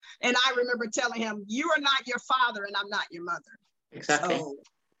And I remember telling him, you are not your father and I'm not your mother. Exactly. So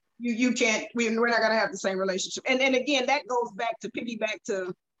you can't, we're not going to have the same relationship. And then again, that goes back to piggyback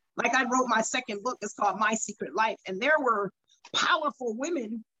to, like I wrote my second book, it's called My Secret Life. And there were powerful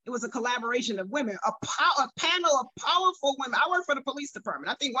women. It was a collaboration of women, a panel of powerful women. I worked for the police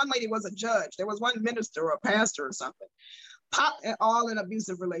department. I think one lady was a judge. There was one minister or a pastor or something, all in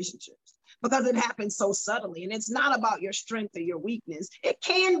abusive relationships, because it happens so subtly. And it's not about your strength or your weakness. It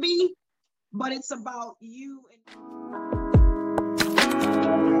can be, but it's about you.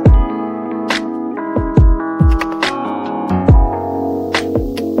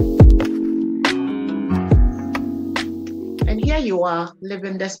 And here you are,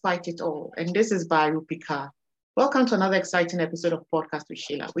 living despite it all. And this is by Rupi Kaur. Welcome to another exciting episode of Podcast with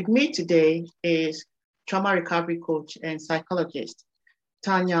Sheila. With me today is trauma recovery coach and psychologist,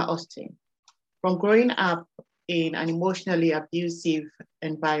 Tanya Austin. From growing up in an emotionally abusive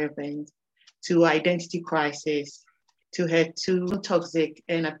environment to identity crisis, to her two toxic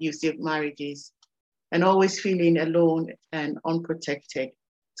and abusive marriages, and always feeling alone and unprotected.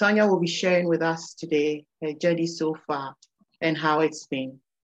 Tanya will be sharing with us today her journey so far and how it's been.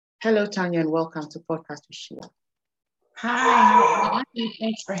 Hello, Tanya, and welcome to Podcast with Sheila. Hi, how are you?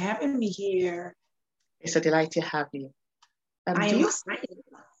 Thanks for having me here. It's a delight to have you. I am excited.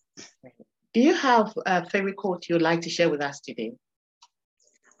 Do you have a favorite quote you'd like to share with us today?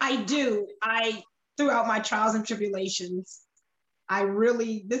 I do. Throughout my trials and tribulations,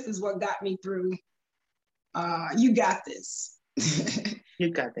 this is what got me through. You got this. You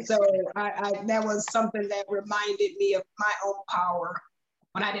got this. So that was something that reminded me of my own power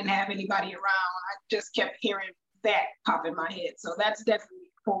when I didn't have anybody around. I just kept hearing that pop in my head. So that's definitely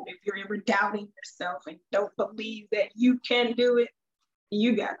a quote. If you're ever doubting yourself and don't believe that you can do it,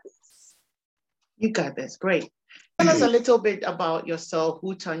 you got this. You got this. Great. Tell us a little bit about yourself,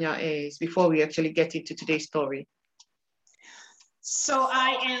 who Tanya is, before we actually get into today's story. So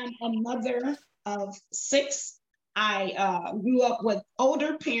I am a mother of 6. I grew up with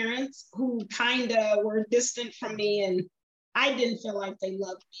older parents who kind of were distant from me, and I didn't feel like they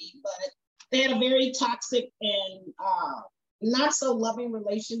loved me, but they had a very toxic and not so loving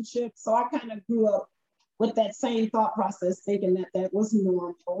relationship. So I kind of grew up with that same thought process, thinking that that was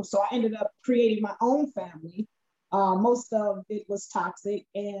normal. So I ended up creating my own family. Most of it was toxic,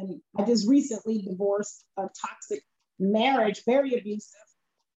 and I just recently divorced a toxic marriage, very abusive.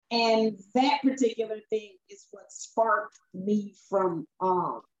 And that particular thing is what sparked me from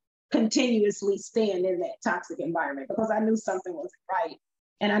continuously staying in that toxic environment, because I knew something wasn't right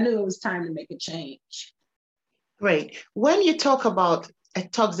and I knew it was time to make a change. Great. When you talk about a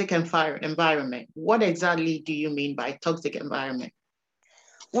toxic environment, what exactly do you mean by toxic environment?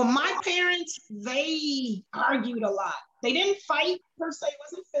 Well, my parents, they argued a lot. They didn't fight per se, it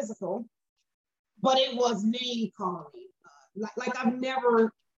wasn't physical, but it was name calling. Like I've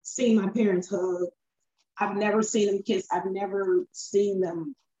never seen my parents hug. I've never seen them kiss. I've never seen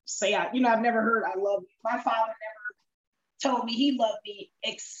them say, I've never heard I love you. My father never told me he loved me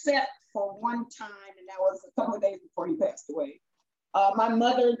except for one time, and that was a couple of days before he passed away. My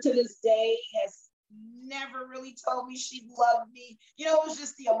mother to this day has never really told me she loved me. It was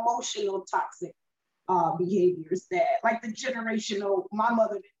just the emotional toxic behaviors that, like the generational, my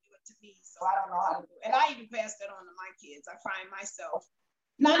mother didn't do it to me, so I don't know how to do it. And I even passed that on to my kids. I find myself,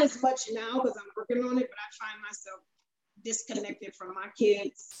 not as much now because I'm working on it, but I find myself disconnected from my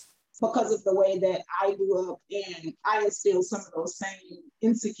kids because of the way that I grew up, and I instill some of those same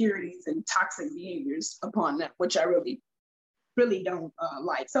insecurities and toxic behaviors upon them, which I really don't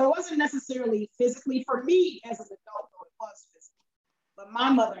like. So it wasn't necessarily physically for me as an adult, though it was physical. But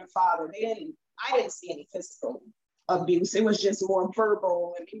my mother and father, I didn't see any physical abuse. It was just more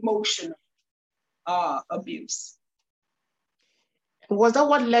verbal and emotional abuse. Was that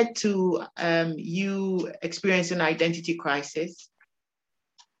what led to you experiencing an identity crisis?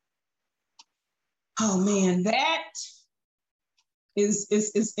 Oh man, that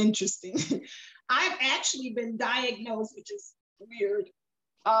is interesting. I've actually been diagnosed, which is weird,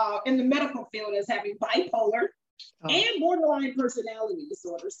 in the medical field as having bipolar and borderline personality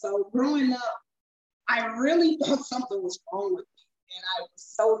disorder. So growing up, I really thought something was wrong with me, and I was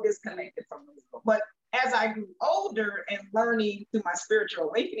so disconnected from the world. But as I grew older and learning through my spiritual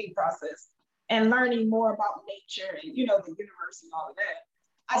awakening process and learning more about nature and, the universe and all of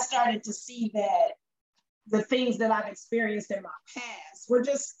that, I started to see that the things that I've experienced in my past were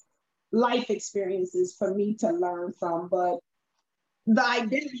just life experiences for me to learn from. But the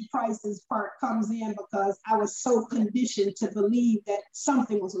identity crisis part comes in because I was so conditioned to believe that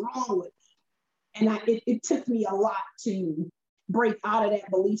something was wrong with me. And it took me a lot to break out of that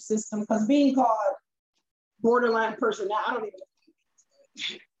belief system, because being called borderline personality, I don't even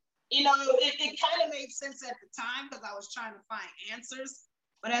know. You know, it kind of made sense at the time because I was trying to find answers.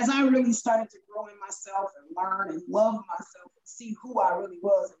 But as I really started to grow in myself and learn and love myself and see who I really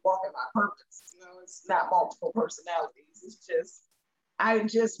was and walk in my purpose, you know, it's not multiple personalities. It's just, I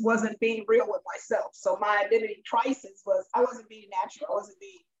just wasn't being real with myself. So my identity crisis was, I wasn't being natural. I wasn't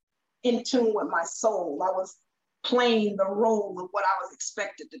being in tune with my soul. I was playing the role of what I was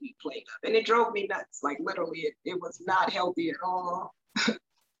expected to be played of. And it drove me nuts. Like literally, it was not healthy at all.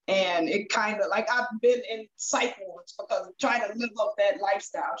 And it kind of like I've been in psych wards because I'm trying to live up that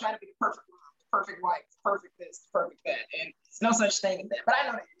lifestyle, trying to be the perfect mom, the perfect wife, the perfect this, the perfect that. And there's no such thing as that. But I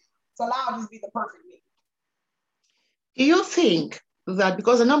know that. So now I'll just be the perfect me. Do you think that,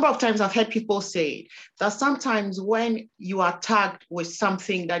 because a number of times I've heard people say that sometimes when you are tagged with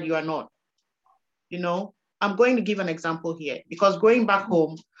something that you are not, you know, I'm going to give an example here, because going back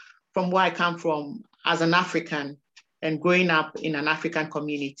home from where I come from as an African and growing up in an African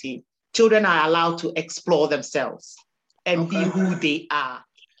community, children are allowed to explore themselves and be who they are.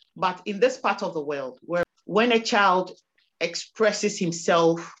 But in this part of the world, where when a child expresses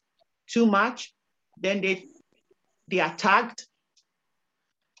himself too much, then they are tagged.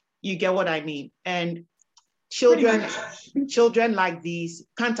 You get what I mean? And children like these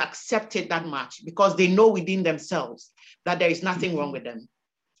can't accept it that much because they know within themselves that there is nothing wrong with them.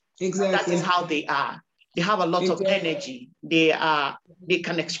 Exactly. That is how they are. They have a lot of energy. They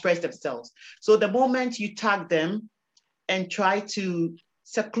can express themselves. So the moment you tag them and try to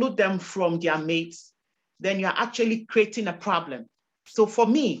seclude them from their mates, then you're actually creating a problem. So for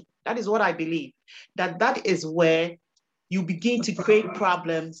me, that is what I believe, that is where you begin to create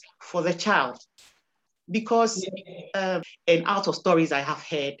problems for the child. Because and out of stories I have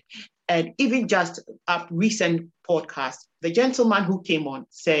heard, and even just a recent podcast, the gentleman who came on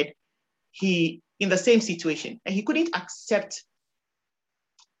said he in the same situation and he couldn't accept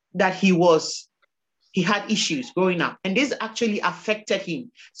that he had issues growing up, and this actually affected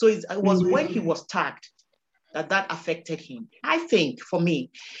him. So it was when he was tagged that affected him. I think for me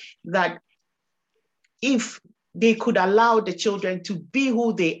that if they could allow the children to be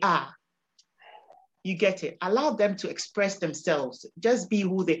who they are, you get it, allow them to express themselves, just be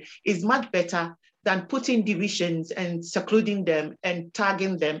who they is much better than putting divisions and secluding them and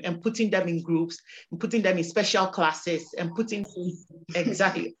tagging them and putting them in groups and putting them in special classes and putting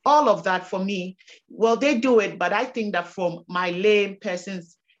exactly all of that. For me, well, they do it, but I think that from my lay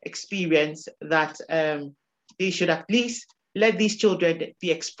person's experience that they should at least let these children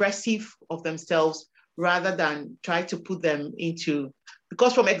be expressive of themselves rather than try to put them into,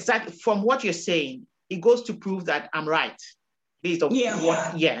 because from what you're saying, it goes to prove that I'm right based on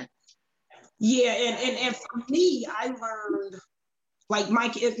what. And for me, I learned, like my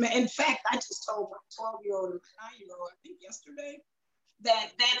kids, in fact, I just told my 12-year-old and 9-year-old, I think yesterday,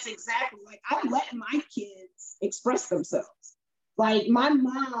 that's exactly, like, I let my kids express themselves. Like my mom,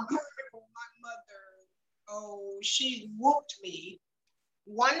 my mother, she whooped me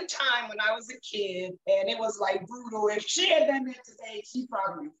one time when I was a kid, and it was like brutal. If she had done that today, she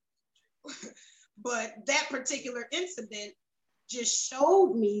probably but that particular incident just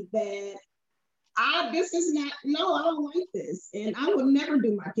showed me that this is not, no, I don't like this. And I would never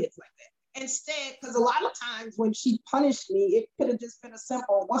do my kids like that. Instead, because a lot of times when she punished me, it could have just been a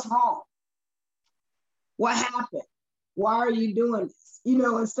simple, what's wrong? What happened? Why are you doing this? You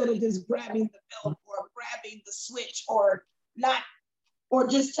know, instead of just grabbing the belt or grabbing the switch or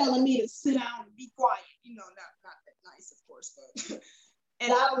just telling me to sit down and be quiet. You know, not that nice, of course, but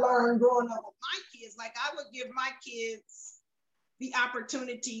and I learned growing up with my kids, like I would give my kids the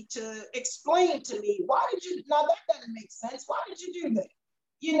opportunity to explain to me, now that doesn't make sense. Why did you do that?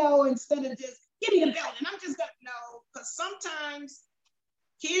 You know, instead of just, give me the belt and I'm just gonna know, because sometimes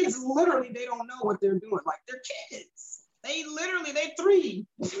kids literally, they don't know what they're doing. Like they're kids. They're 3.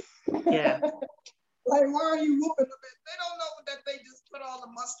 Yeah. Like, why are you whooping them? They don't know that they just put all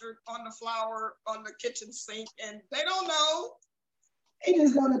the mustard on the flour on the kitchen sink, and they don't know. They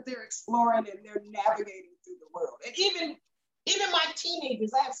just know that they're exploring and they're navigating through the world. And even my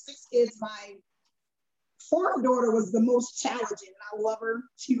teenagers, I have 6 kids. My 4th daughter was the most challenging, and I love her.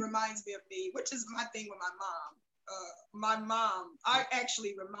 She reminds me of me, which is my thing with my mom. My mom, I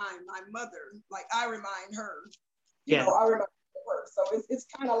actually remind my mother, like I remind her. You know, I remind her. So it's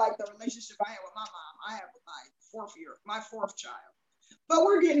kind of like the relationship I have with my mom, I have with my 4th child. But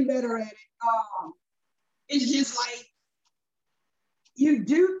we're getting better at it. It's just like, you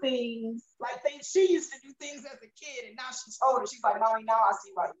do things like she used to do things as a kid, and now she's older. She's like, Mommy, now I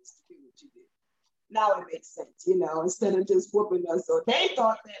see why you used to do what you did. now it makes sense, instead of just whooping us. So they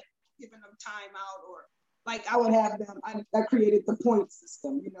thought that giving them time out, or like I would have them, I created the point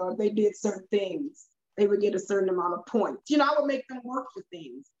system, if they did certain things, they would get a certain amount of points. I would make them work for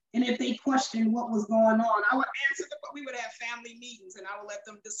things. And if they questioned what was going on, I would answer them, but we would have family meetings and I would let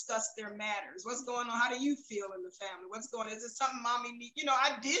them discuss their matters. What's going on? How do you feel in the family? What's going on? Is it something mommy needs?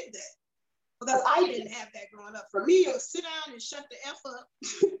 I did that because I didn't have that growing up. For me, it was sit down and shut the F up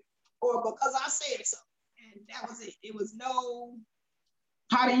or because I said so. And that was it. It was no,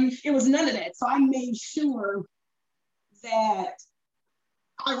 it was none of that. So I made sure that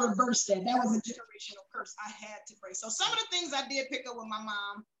I reversed that. That was a generational curse I had to break. So some of the things I did pick up with my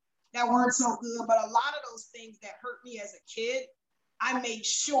mom that weren't so good, but a lot of those things that hurt me as a kid, I made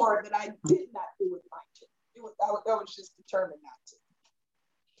sure that I did not do with my kid. I was just determined not to.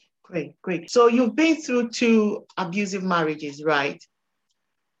 Great. So you've been through 2 abusive marriages, right?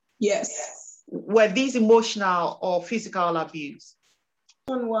 Yes. Were these emotional or physical abuse?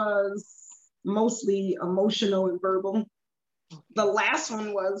 One was mostly emotional and verbal. The last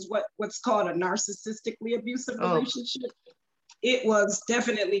one was what's called a narcissistically abusive relationship. It was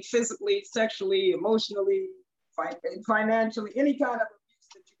definitely physically, sexually, emotionally, financially, any kind of abuse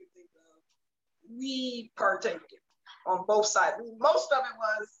that you could think of. We partake on both sides. Most of it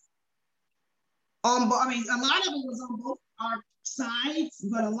was a lot of it was on both our sides,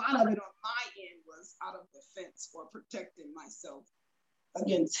 but a lot of it on my end was out of defense or protecting myself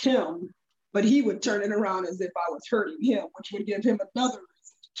against him. But he would turn it around as if I was hurting him, which would give him another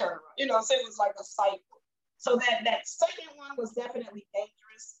reason to turn around. So it was like a cycle. So that second one was definitely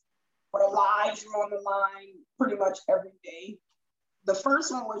dangerous, where lives were on the line pretty much every day. The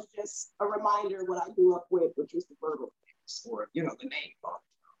first one was just a reminder of what I grew up with, which was the verbal abuse, or the name calling.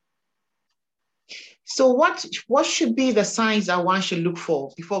 So what should be the signs that one should look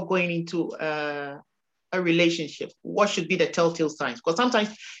for before going into a relationship? What should be the telltale signs? Because sometimes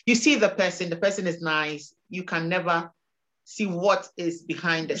you see the person is nice, you can never see what is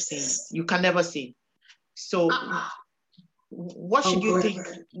behind the scenes. You can never see. So what should you think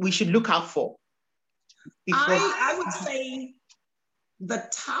we should look out for? I would say the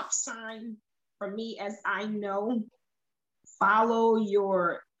top sign for me, as I know, follow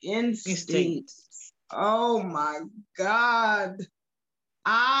your instincts. Oh my God.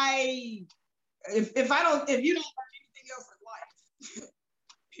 If you don't learn anything else in life,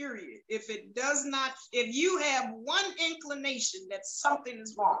 period. If you have one inclination that something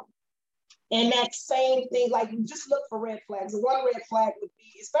is wrong, and that same thing, like you just look for red flags. One red flag would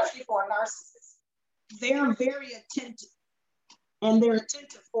be, especially for a narcissist, they're very attentive. And they're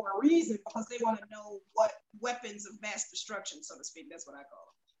attentive for a reason because they want to know what weapons of mass destruction, so to speak, that's what I call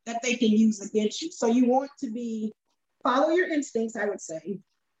it, that they can use against you. So you want to follow your instincts, I would say.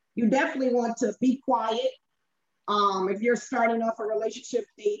 You definitely want to be quiet. If you're starting off a relationship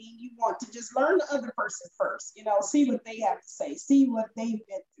dating, you want to just learn the other person first, see what they have to say, see what they've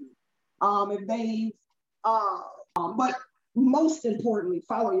been through. But most importantly,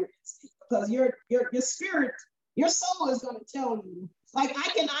 follow your instinct, because your spirit, your soul is going to tell you. Like, I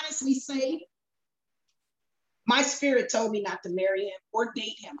can honestly say, my spirit told me not to marry him or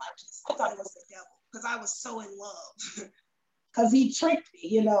date him. I thought it was the devil because I was so in love. Because he tricked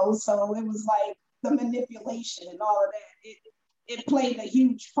me, so it was like the manipulation and all of that. It played a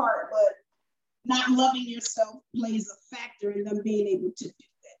huge part, but not loving yourself plays a factor in them being able to do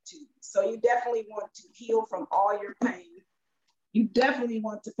that too. So you definitely want to heal from all your pain. You definitely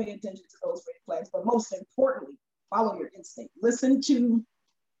want to pay attention to those red flags, but most importantly, follow your instinct. Listen to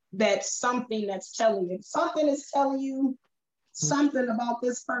that something that's telling you. If something is telling you something about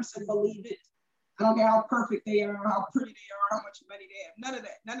this person, believe it. I don't care how perfect they are, how pretty they are, how much money they have. None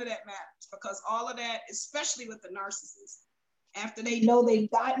of that matters, because all of that, especially with the narcissist, after they know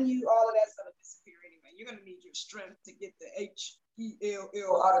they've gotten you, all of that's going to disappear anyway. You're going to need your strength to get the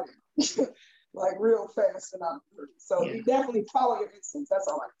H-E-L-L out of there, like real fast and out of. So you definitely follow your instincts. That's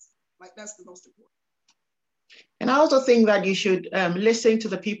all I say. Like, that's the most important. And I also think that you should listen to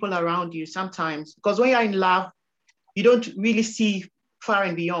the people around you sometimes, because when you're in love, you don't really see far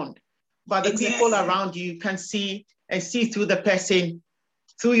and beyond. But the people around you can see and see through the person,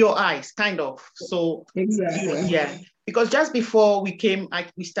 through your eyes, kind of. So because just before we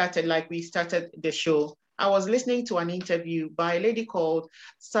started the show, I was listening to an interview by a lady called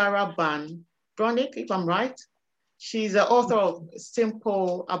Sarah Ban Bronick, if I'm right. She's the author of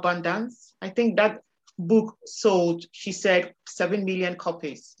Simple Abundance. I think that book sold, she said, 7 million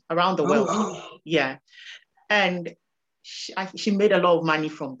copies around the world. Yeah. And she made a lot of money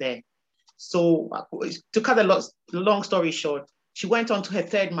from there. So to cut the long story short, she went on to her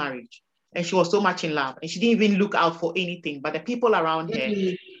third marriage. And she was so much in love. And she didn't even look out for anything. But the people around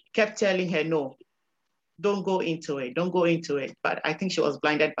her kept telling her, no, don't go into it. Don't go into it. But I think she was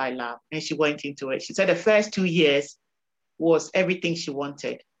blinded by love. And she went into it. She said the first 2 years was everything she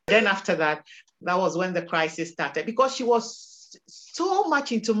wanted. Then after that, that was when the crisis started, because she was so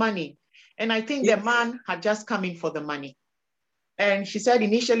much into money. And I think the man had just come in for the money. And she said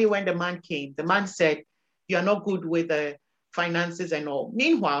initially when the man came, the man said, you are not good with the finances and all.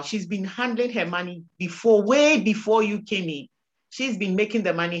 Meanwhile, she's been handling her money before, way before you came in. She's been making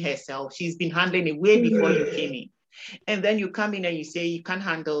the money herself. She's been handling it way before you came in. And then you come in and you say, you can't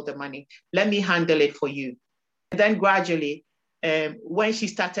handle the money. Let me handle it for you. And then gradually, when she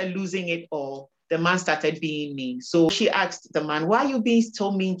started losing it all, the man started being mean. So she asked the man, why are you being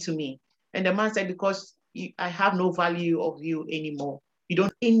so mean to me? And the man said, because I have no value of you anymore. You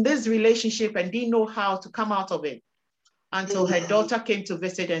don't in this relationship, and didn't know how to come out of it until her daughter came to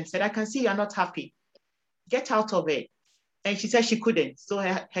visit and said, I can see you're not happy. Get out of it. And she said she couldn't. So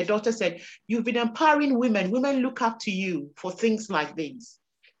her daughter said, you've been empowering women. Women look up to you for things like this.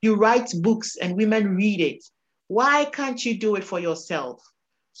 You write books and women read it. Why can't you do it for yourself?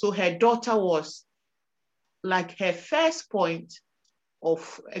 So her daughter was like her first point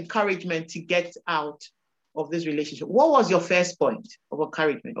of encouragement to get out of this relationship. What was your first point of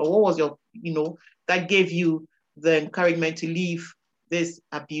encouragement? Or what was your, that gave you the encouragement to leave these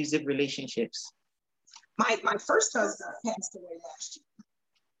abusive relationships? My first husband passed away last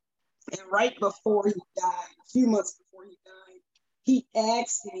year. And right before he died, a few months before he died, he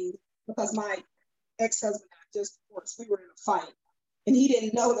asked me, because my ex-husband had just divorced, we were in a fight. And he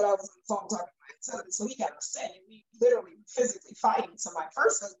didn't know that I was on the phone talking to my ex-husband, so he got upset. And we literally physically fighting. So my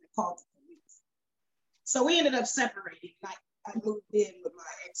first husband called the police. So we ended up separating. I moved in with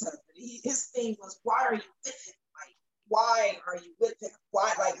my ex-husband. His thing was, why are you with him? Like, why are you with him?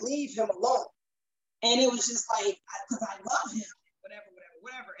 Why, leave him alone? And it was just like, because I love him, whatever.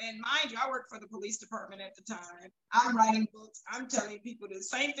 And mind you, I worked for the police department at the time. I'm writing books. I'm telling people the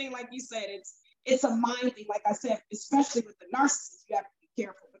same thing, like you said. It's a mind thing, like I said, especially with the narcissists. You have to be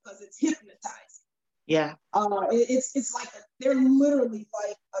careful because it's hypnotizing. Yeah. It's like they're literally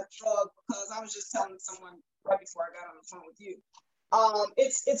like a drug. Because I was just telling someone right before I got on the phone with you.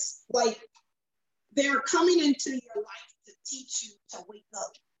 It's like they're coming into your life to teach you to wake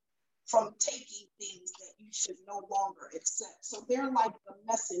up from taking things that you should no longer accept. So they're like the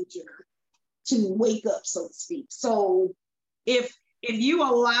messenger to wake up, so to speak. So if you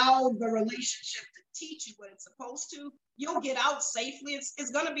allow the relationship to teach you what it's supposed to, you'll get out safely.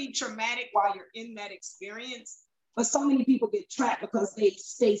 It's going to be traumatic while you're in that experience. But so many people get trapped because they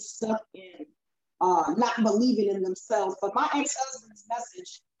stay stuck in not believing in themselves. But my ex-husband's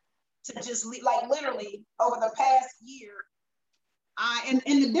message to just like literally over the past year, and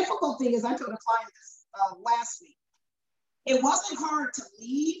the difficult thing is, I told a client this last week, it wasn't hard to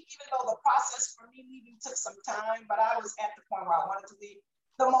leave, even though the process for me leaving took some time, but I was at the point where I wanted to leave.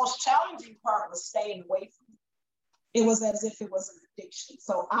 The most challenging part was staying away from it. It was as if it was an addiction.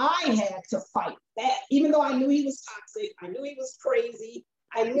 So I had to fight that, even though I knew he was toxic, I knew he was crazy,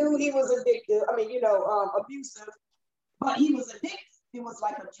 I knew he was addictive, abusive, but he was addicted. It was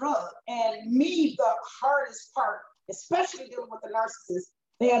like a drug. And me, the hardest part, especially dealing with the narcissist,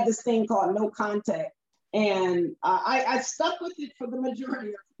 they have this thing called no contact. And I stuck with it for the majority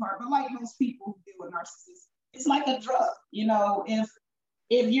of the part, but like most people who deal with narcissists, it's like a drug.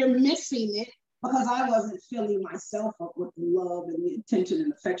 If you're missing it, because I wasn't filling myself up with the love and the attention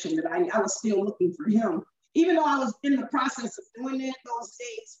and affection that I was still looking for him. Even though I was in the process of doing it, those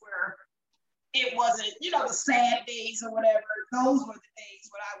days where it wasn't, the sad days or whatever, those were the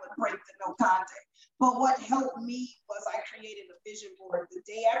days when I would break the no contact. But what helped me was I created a vision board the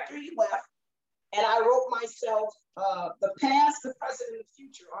day after he left. And I wrote myself the past, the present, and the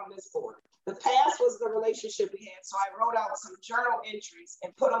future on this board. The past was the relationship we had. So I wrote out some journal entries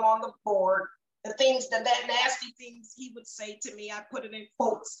and put them on the board. The things, that nasty things he would say to me, I put it in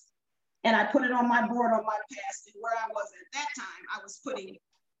quotes. And I put it on my board on my past. And where I was at that time, I was putting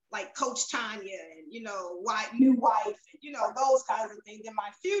like Coach Tanya and, new wife, and, those kinds of things. In my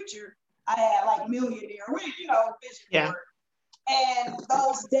future, I had like millionaire, vision board. And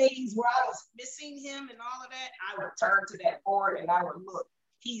those days where I was missing him and all of that, I would turn to that board and I would look.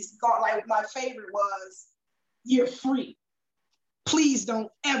 He's gone. Like my favorite was, you're free. Please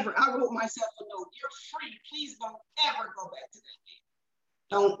don't ever, I wrote myself a note, you're free. Please don't ever go back to that man.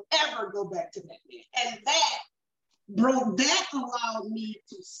 Don't ever go back to that man. And that allowed me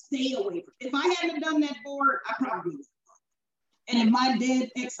to stay away from it. If I hadn't done that board, I probably would. And if my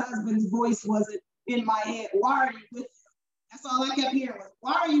dead ex-husband's voice wasn't in my head, why are you with him? That's all I kept hearing was,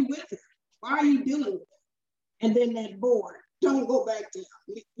 why are you with him? Why are you doing it? And then that board, don't go back down.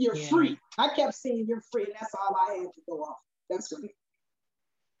 You're free. I kept saying you're free, and that's all I had to go off. That's what.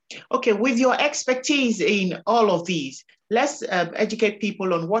 Okay, with your expertise in all of these, let's educate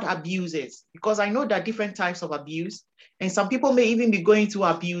people on what abuse is, because I know there are different types of abuse, and some people may even be going through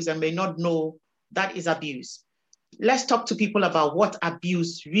abuse and may not know that is abuse. Let's talk to people about what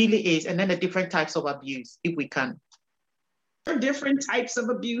abuse really is, and then the different types of abuse, if we can. There are different types of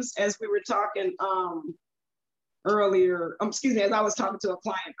abuse, as we were talking earlier. As I was talking to a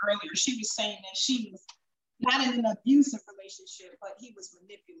client earlier, she was saying that she was not in an abusive relationship, but he was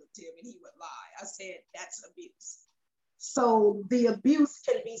manipulative and he would lie. I said, that's abuse. So the abuse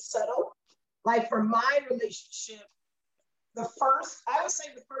can be subtle. Like for my relationship, I would say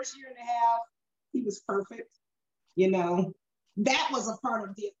the first year and a half, he was perfect. That was a part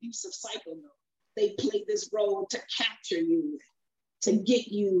of the abusive cycle though. They play this role to capture you, to get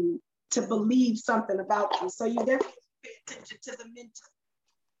you to believe something about you. So you definitely pay attention to the mental.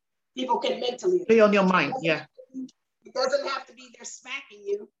 People can mentally play on your mind, yeah. It doesn't have to be they're smacking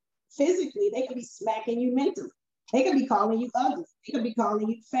you physically. They can be smacking you mentally. They could be calling you ugly. They could be calling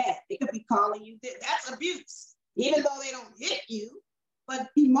you fat. They could be calling you this. That's abuse. Even though they don't hit you, but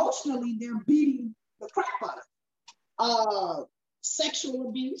emotionally they're beating the crap out of you. Sexual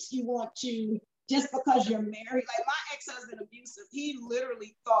abuse, you want to, just because you're married, like my ex-husband abusive, he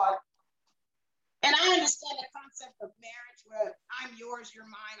literally thought, and I understand the concept of marriage where I'm yours, you're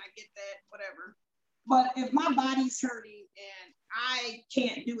mine, I get that, whatever. But if my body's hurting and I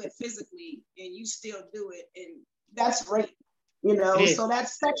can't do it physically and you still do it, and that's rape, so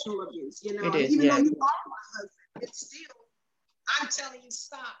that's sexual abuse, Even though you are my husband, it's still, I'm telling you,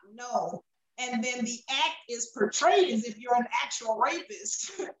 stop, no. And then the act is portrayed as if you're an actual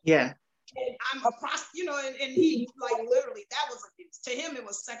rapist. Yeah. And I'm a prostitute, and he literally, that was abuse. To him, it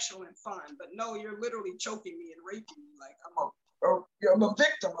was sexual and fun, but no, you're literally choking me and raping me. Like I'm a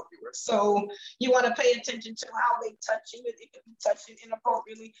victim of yours. So you want to pay attention to how they touch you. It could be touching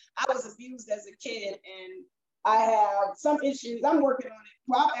inappropriately. I was abused as a kid, and I have some issues. I'm working on it.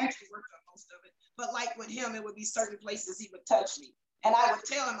 Well, I've actually worked on most of it, but like with him, it would be certain places he would touch me. And I would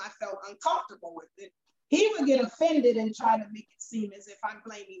tell him I felt uncomfortable with it. He would get offended and try to make it seem as if I'm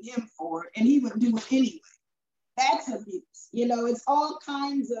blaming him for it, and he would do it anyway. That's abuse. It's all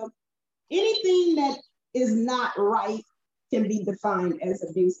kinds of, anything that is not right can be defined as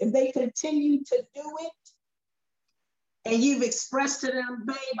abuse. If they continue to do it, and you've expressed to them,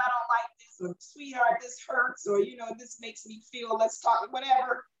 babe, I don't like this, or sweetheart, this hurts, or, this makes me feel, let's talk,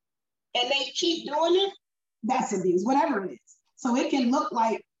 whatever, and they keep doing it, that's abuse, whatever it is. So it can look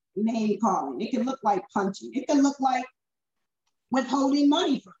like name calling. It can look like punching. It can look like withholding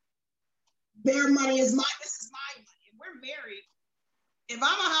money from them. Their money is mine. This is my money. If we're married, if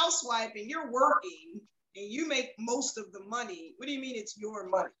I'm a housewife and you're working and you make most of the money, what do you mean it's your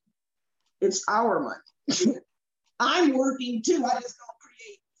money? It's our money. I'm working too. I just don't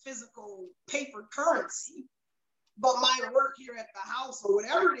create physical paper currency. But my work here at the house or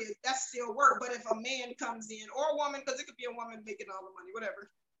whatever it is, that's still work. But if a man comes in, or a woman, because it could be a woman making all the money, whatever,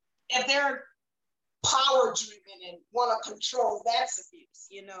 if they're power driven and want to control, that's abuse,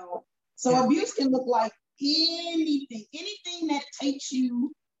 So abuse can look like anything that takes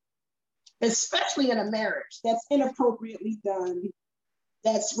you, especially in a marriage, that's inappropriately done,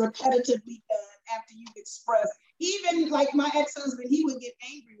 that's repetitively done after you've expressed. Even like my ex-husband, he would get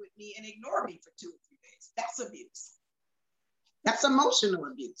angry with me and ignore me for 2 or 3 days. That's abuse. That's emotional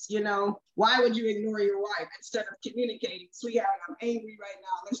abuse. Why would you ignore your wife instead of communicating, sweetheart, I'm angry right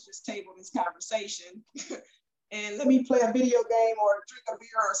now. Let's just table this conversation and let me play a video game or drink a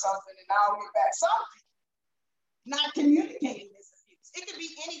beer or something, and I'll get back. Something. Not communicating this abuse. It could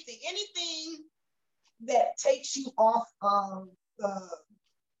be anything that takes you off of the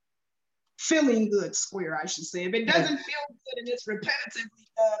feeling good square, I should say. If it doesn't feel good and it's repetitively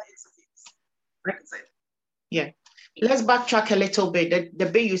done, it's abuse. I can say that. Yeah. Let's backtrack a little bit. The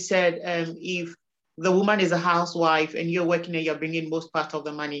bit you said, if the woman is a housewife and you're working and you're bringing most part of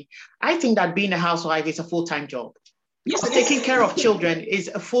the money, I think that being a housewife is a full-time job. Because taking care of children is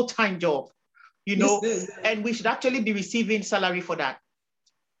a full-time job, and we should actually be receiving salary for that.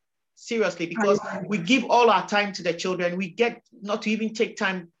 Seriously, because we give all our time to the children. We get not to even take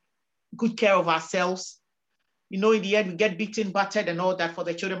time, good care of ourselves. In the end, we get beaten, battered, and all that for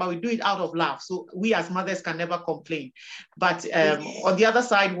the children, but we do it out of love. So we as mothers can never complain. But on the other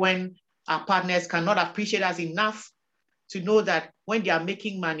side, when our partners cannot appreciate us enough to know that when they are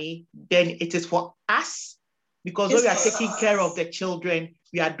making money, then it is for us. Because when we are taking care of the children,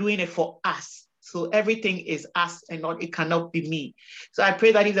 we are doing it for us. So everything is us and not, it cannot be me. So I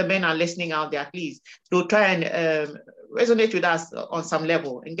pray that if the men are listening out there, at least they'll try and resonate with us on some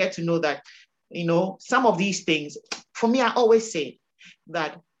level and get to know that, some of these things, for me, I always say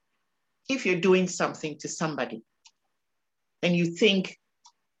that if you're doing something to somebody and you think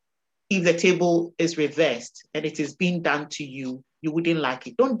if the table is reversed and it is being done to you, you wouldn't like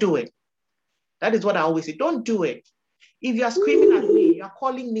it, don't do it. That is what I always say, don't do it. If you are screaming at me, you are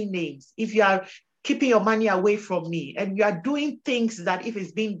calling me names, if you are keeping your money away from me and you are doing things that if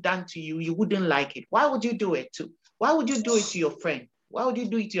it's being done to you, you wouldn't like it, why would you do it to? Why would you do it to your friend? Why would you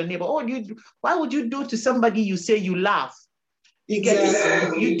do it to your neighbor? Why would you do it to somebody you say you love? You get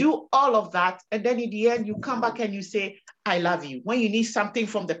it? You do all of that, and then in the end, you come back and you say, I love you. When you need something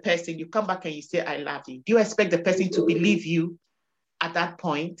from the person, you come back and you say, I love you. Do you expect the person to believe you at that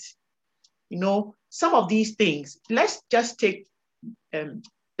point? Some of these things, let's just take the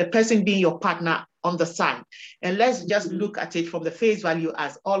person being your partner on the side, and let's just look at it from the face value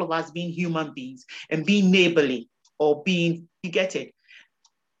as all of us being human beings and being neighborly or being, you get it?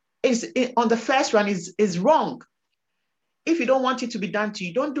 On the first one is wrong. If you don't want it to be done to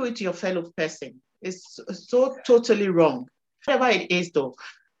you, don't do it to your fellow person. It's so totally wrong. Whatever it is, though,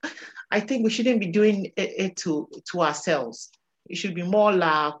 I think we shouldn't be doing it to ourselves. It should be more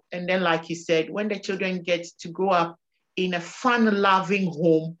love. And then, like you said, when the children get to grow up in a fun, loving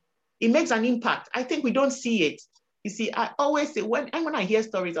home, it makes an impact. I think we don't see it. You see, I always say, when I hear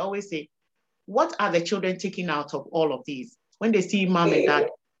stories, I always say, what are the children taking out of all of these? When they see mom and dad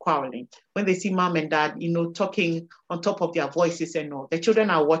quarreling, when they see mom and dad, talking on top of their voices and all, the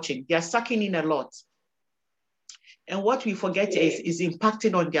children are watching, they are sucking in a lot. And what we forget is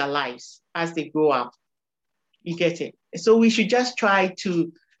impacting on their lives as they grow up. You get it? So we should just try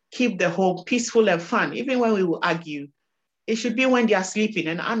to keep the home peaceful and fun. Even when we will argue, it should be when they are sleeping,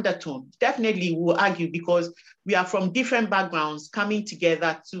 an undertone. Definitely we'll argue because we are from different backgrounds coming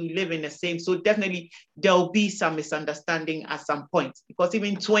together to live in the same. So definitely there'll be some misunderstanding at some point, because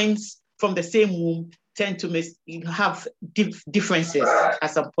even twins from the same womb tend to have differences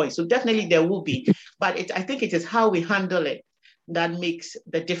at some point. So definitely there will be, but I think it is how we handle it that makes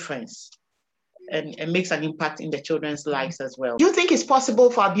the difference and makes an impact in the children's lives as well. Do you think it's possible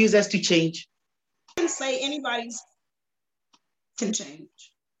for abusers to change? I can say anybody's can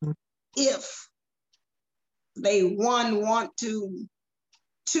change if they, one, want to,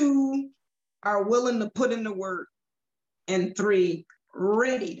 two, are willing to put in the work, and three,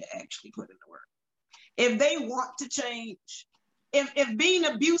 ready to actually put in the work. If they want to change, if being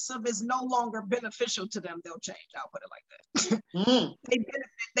abusive is no longer beneficial to them, they'll change. I'll put it like that.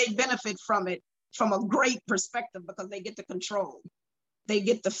 They benefit from it from a great perspective because they get the control, they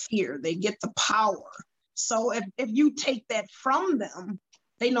get the fear, they get the power. So if you take that from them,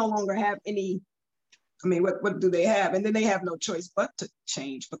 they no longer have any, what do they have? And then they have no choice but to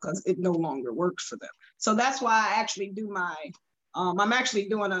change because it no longer works for them. So that's why I actually do I'm actually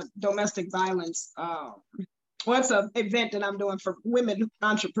doing a domestic violence, it's an event that I'm doing for women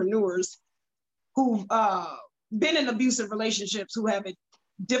entrepreneurs who've been in abusive relationships, who have a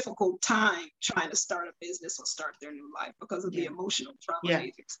difficult time trying to start a business or start their new life because of the emotional trauma.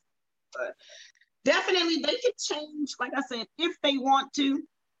 But definitely they can change, like I said, if they want to,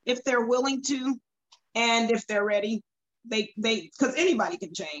 if they're willing to, and if they're ready. They because anybody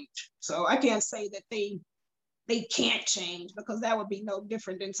can change. So I can't say that they can't change, because that would be no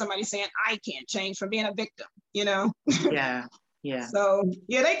different than somebody saying I can't change from being a victim, Yeah. So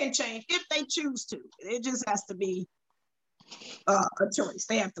they can change if they choose to. It just has to be a choice.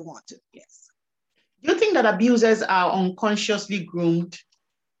 They have to want to. Yes. Do you think that abusers are unconsciously groomed?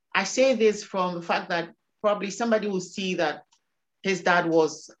 I say this from the fact that probably somebody will see that his dad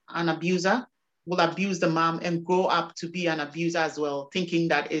was an abuser, will abuse the mom and grow up to be an abuser as well, thinking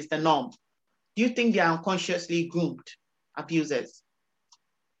that is the norm. Do you think they are unconsciously groomed abusers?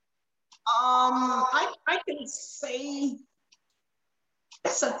 I can say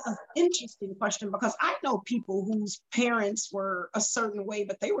that's an interesting question, because I know people whose parents were a certain way,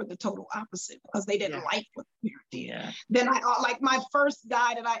 but they were the total opposite because they didn't like what the parent did. Yeah. Then like my first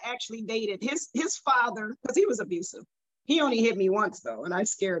guy that I actually dated, his father, because he was abusive. He only hit me once though, and I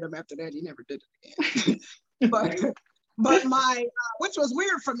scared him after that. He never did it again. But my, which was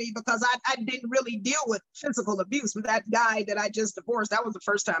weird for me because I didn't really deal with physical abuse. But that guy that I just divorced, that was the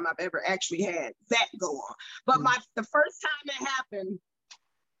first time I've ever actually had that go on. But the first time it happened,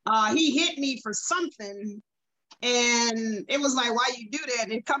 he hit me for something, and it was like, why you do that?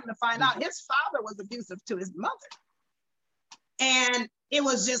 And come to find out, his father was abusive to his mother. And it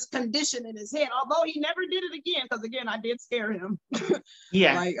was just conditioned in his head, although he never did it again, because again, I did scare him.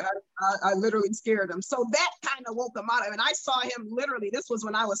 Yeah. Like I literally scared him. So that kind of woke him out of it. And I saw him literally, this was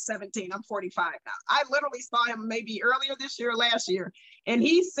when I was 17, I'm 45 now. I literally saw him maybe earlier this year, last year. And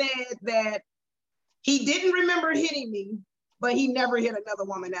he said that he didn't remember hitting me, but he never hit another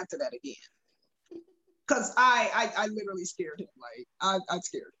woman after that again. Because I literally scared him. Like I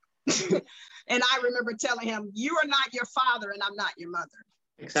scared him. And I remember telling him, you are not your father and I'm not your mother.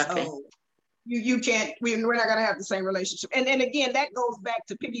 Exactly. So you can't, we're not going to have the same relationship. And again, that goes back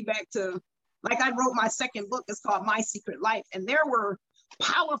to piggyback to, like I wrote my second book, it's called My Secret Life. And there were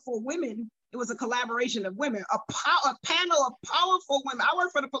powerful women. It was a collaboration of women, a panel of powerful women. I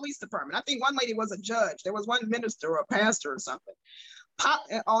worked for the police department. I think one lady was a judge. There was one minister or a pastor or something,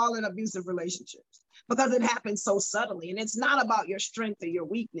 all in abusive relationships. Because it happens so subtly. And it's not about your strength or your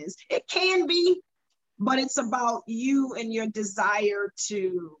weakness. It can be, but it's about you and your desire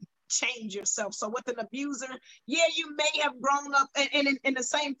to change yourself. So with an abuser, yeah, you may have grown up. And the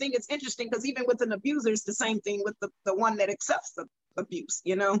same thing, it's interesting because even with an abuser, it's the same thing with the one that accepts the abuse,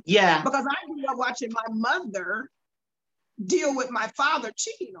 you know? Yeah. Because I grew up watching my mother deal with my father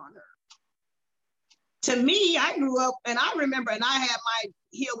cheating on her. To me, I grew up, and I remember, and I had my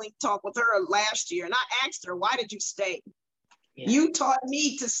healing talk with her last year, and I asked her, why did you stay? Yeah. You taught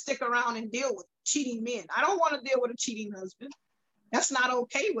me to stick around and deal with cheating men. I don't want to deal with a cheating husband. That's not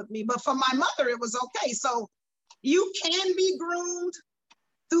okay with me. But for my mother, it was okay. So you can be groomed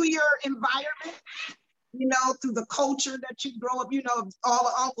through your environment, you know, through the culture that you grow up, you know, all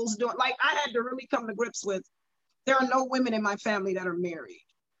the uncles doing. Like I had to really come to grips with, there are no women in my family that are married.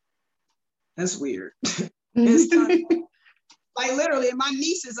 That's weird. Like literally, my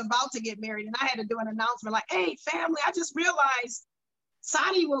niece is about to get married and I had to do an announcement like, hey, family, I just realized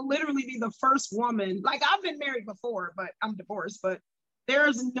Sadi will literally be the first woman. Like I've been married before, but I'm divorced, but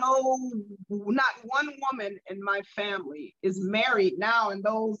there's not one woman in my family is married now. And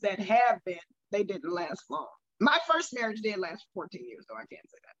those that have been, they didn't last long. My first marriage did last 14 years, though I can't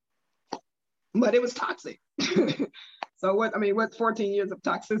say that. But it was toxic. So what's 14 years of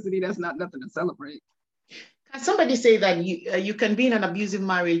toxicity? That's not nothing to celebrate. Can somebody say that you can be in an abusive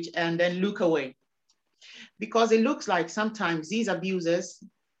marriage and then look away? Because it looks like sometimes these abusers,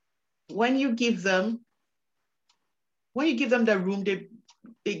 when you give them the room, they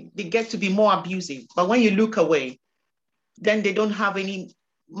get to be more abusive. But when you look away, then they don't have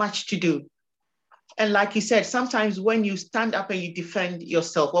much to do. And like you said, sometimes when you stand up and you defend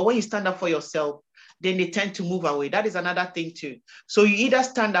yourself, or when you stand up for yourself, then they tend to move away. That is another thing too. So you either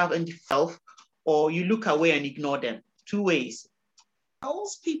stand up and defend yourself, or you look away and ignore them. Two ways.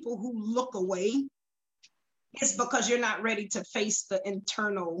 Those people who look away, it's because you're not ready to face the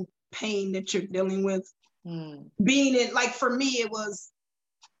internal pain that you're dealing with. Being in, like for me, it was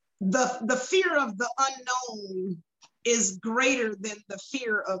the fear of the unknown is greater than the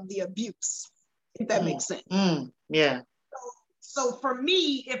fear of the abuse, if that makes sense. Yeah. So for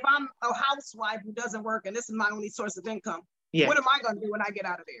me, if I'm a housewife who doesn't work and this is my only source of income, what am I going to do when I get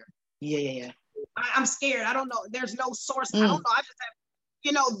out of there? Yeah. I'm scared. I don't know. There's no source. I don't know. I just have,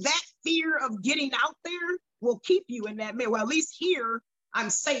 you know, that fear of getting out there will keep you in that. Well, at least here, I'm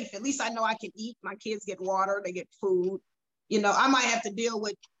safe. At least I know I can eat. My kids get water. They get food. You know, I might have to deal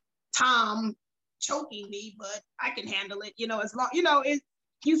with Tom choking me, but I can handle it. You know, as long, you know,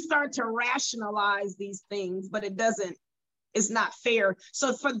 you start to rationalize these things, but it's not fair.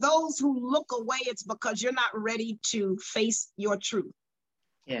 So for those who look away, it's because you're not ready to face your truth.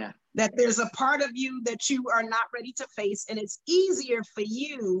 Yeah. That there's a part of you that you are not ready to face. And it's easier for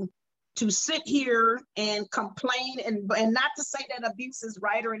you to sit here and complain and not to say that abuse is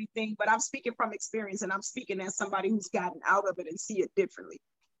right or anything, but I'm speaking from experience and I'm speaking as somebody who's gotten out of it and see it differently.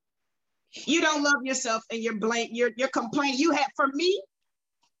 You don't love yourself and you're complaining. For me,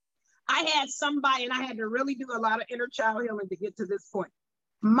 I had somebody, and I had to really do a lot of inner child healing to get to this point.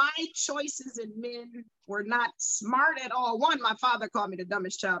 My choices in men were not smart at all. One, my father called me the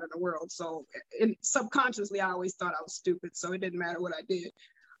dumbest child in the world. So subconsciously, I always thought I was stupid. So it didn't matter what I did.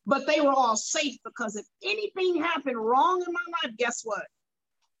 But they were all safe because if anything happened wrong in my life, guess what?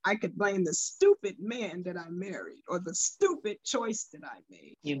 I could blame the stupid man that I married or the stupid choice that I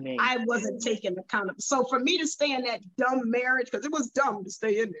made. I wasn't taking account of. So for me to stay in that dumb marriage, because it was dumb to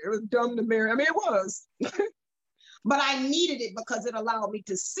stay in there. It was dumb to marry. I mean, it was. But I needed it because it allowed me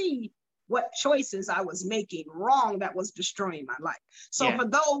to see what choices I was making wrong that was destroying my life. So for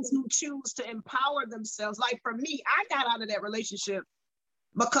those who choose to empower themselves, like for me, I got out of that relationship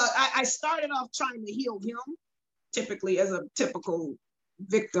because I started off trying to heal him, typically as a typical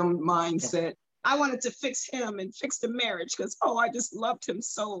victim mindset. I wanted to fix him and fix the marriage because, oh, I just loved him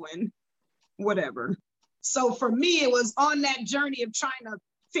so and whatever. So for me, it was on that journey of trying to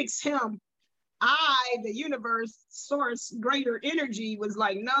fix him. The universe, source, greater energy was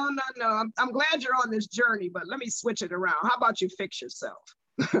like, no. I'm glad you're on this journey, but let me switch it around. How about you fix yourself?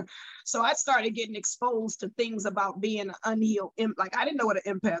 So I started getting exposed to things about being an unhealed, like I didn't know what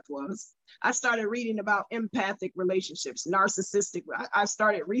an empath was. I started reading about empathic relationships, narcissistic. I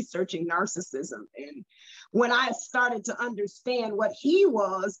started researching narcissism. And when I started to understand what he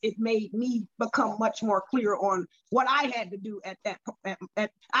was, it made me become much more clear on what I had to do at that point.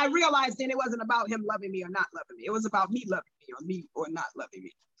 I realized then it wasn't about him loving me or not loving me. It was about me loving me or not loving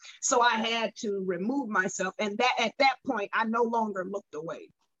me. So I had to remove myself. And that at that point, I no longer looked away.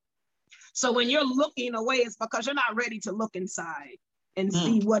 So when you're looking away, it's because you're not ready to look inside and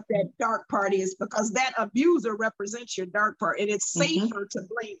see what that dark part is, because that abuser represents your dark part. And it's safer to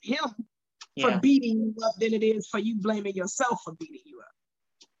blame him for beating you up than it is for you blaming yourself for beating you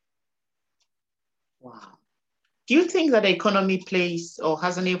up. Wow. Do you think that the economy plays or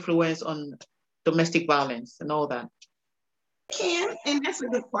has an influence on domestic violence and all that? It can, and that's a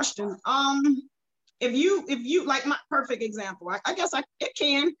good question. If you like my perfect example, I guess it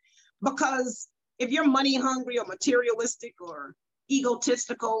can, because if you're money hungry or materialistic or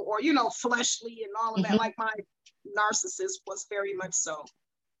egotistical or, fleshly and all of that, like my narcissist was very much so.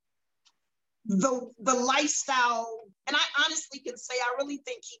 The lifestyle, and I honestly can say, I really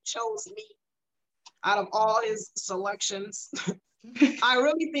think he chose me out of all his selections. I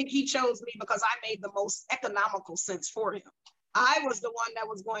really think he chose me because I made the most economical sense for him. I was the one that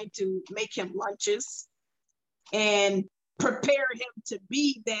was going to make him lunches and prepare him to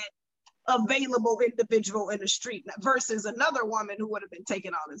be that available individual in the street versus another woman who would have been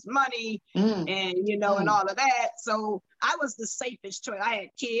taking all his money and, and all of that. So I was the safest choice. I had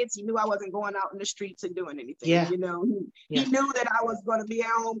kids. He knew I wasn't going out in the streets and doing anything. He knew that I was going to be at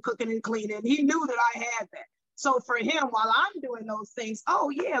home cooking and cleaning. He knew that I had that. So for him, while I'm doing those things,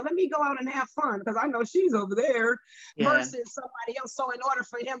 oh yeah, let me go out and have fun because I know she's over there versus somebody else. So in order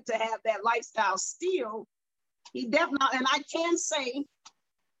for him to have that lifestyle still, he definitely, and I can say,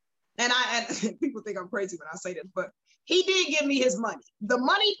 and people think I'm crazy when I say this, but he did give me his money. The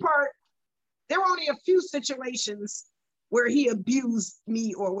money part, there were only a few situations where he abused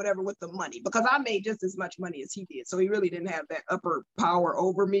me or whatever with the money, because I made just as much money as he did. So he really didn't have that upper power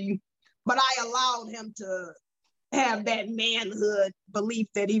over me, but I allowed him to have that manhood belief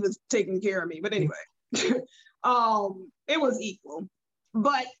that he was taking care of me. But anyway, it was equal.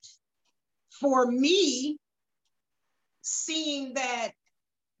 But for me, seeing that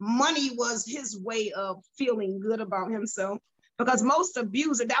money was his way of feeling good about himself, because most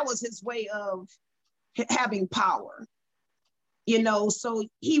abuser, that was his way of having power, so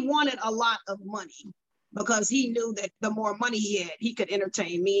he wanted a lot of money because he knew that the more money he had, he could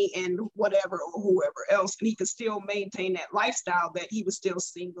entertain me and whatever or whoever else, and he could still maintain that lifestyle that he was still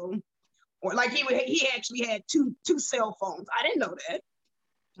single, or like he actually had two cell phones. I didn't know that.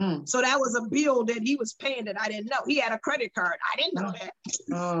 So that was a bill that he was paying that I didn't know. He had a credit card. I didn't know that.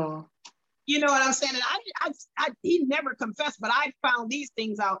 Oh. You know what I'm saying? And he never confessed, but I found these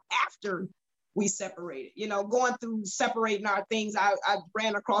things out after we separated. Going through separating our things, I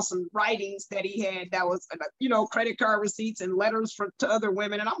ran across some writings that he had that was, credit card receipts and letters to other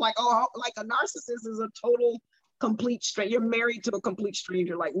women. And I'm like, oh, like a narcissist is a total, complete stranger. You're married to a complete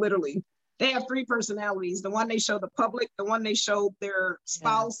stranger, like literally. They have three personalities: the one they show the public, the one they show their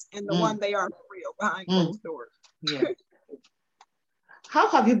spouse, and the one they are for real behind closed doors. Yeah. How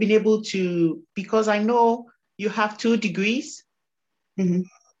have you been able to, because I know you have 2 degrees, and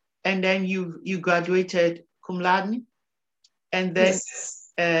then you graduated cum laude, and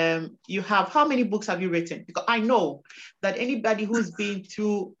then you have, how many books have you written? Because I know that anybody who's been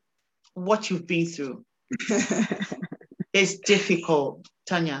through what you've been through, it's difficult,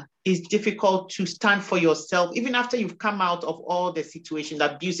 Tanya. It's difficult to stand for yourself, even after you've come out of all the situations,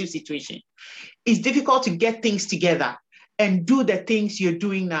 abusive situation. It's difficult to get things together and do the things you're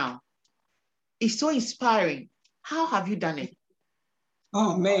doing now. It's so inspiring. How have you done it?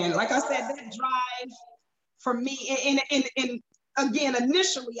 Oh man, like I said, that drive for me, and again,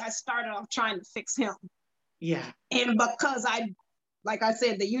 initially I started off trying to fix him. Yeah. And because like I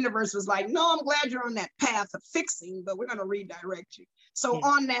said, the universe was like, no, I'm glad you're on that path of fixing, but we're going to redirect you. So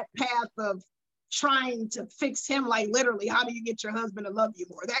on that path of trying to fix him, like literally, how do you get your husband to love you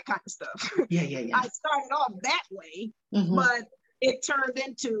more? That kind of stuff. Yeah. I started off that way, but it turned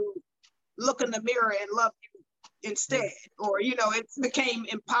into look in the mirror and love you instead, or, it became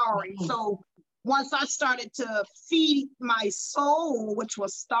empowering. So once I started to feed my soul, which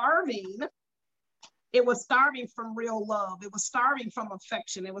was starving, It was starving from real love. It was starving from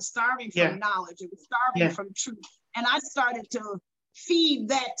affection. It was starving from knowledge. It was starving from truth. And I started to feed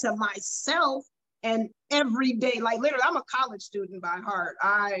that to myself. And every day, like literally, I'm a college student by heart.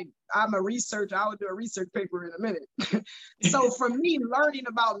 I'm a researcher. I would do a research paper in a minute. So for me, learning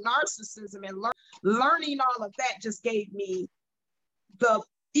about narcissism and learning all of that just gave me the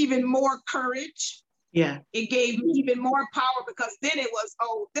even more courage. Yeah. It gave me even more power, because then it was,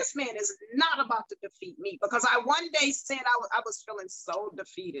 oh, this man is not about to defeat me. Because I one day said I was feeling so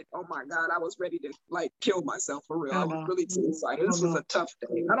defeated. Oh my God, I was ready to like kill myself for real. I was really suicidal. This was a tough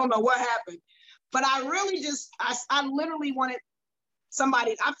day. I don't know what happened, but I really I literally wanted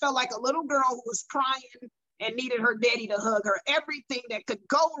somebody. I felt like a little girl who was crying and needed her daddy to hug her. Everything that could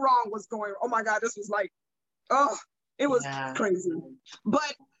go wrong was going. Oh my God, this was like, oh. It was crazy.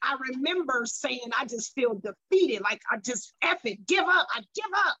 But I remember saying, I just feel defeated. Like, I just, F it, give up, I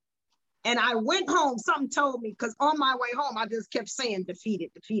give up. And I went home, something told me, because on my way home, I just kept saying, defeated,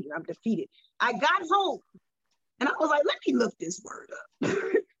 defeated, I'm defeated. I got home and I was like, let me look this word up.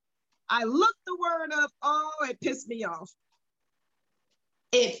 I looked the word up. Oh, it pissed me off.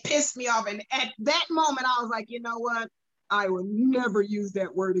 It pissed me off. And at that moment, I was like, you know what? I will never use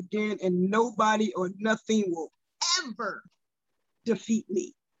that word again, and nobody or nothing will ever defeat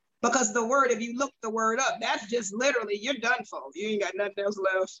me. Because the word, if you look the word up, that's just literally, you're done for. You ain't got nothing else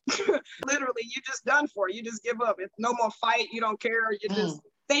left. Literally, you're just done for. You just give up. It's no more fight. You don't care. You just,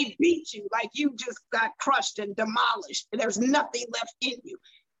 they beat you. Like you just got crushed and demolished. There's nothing left in you.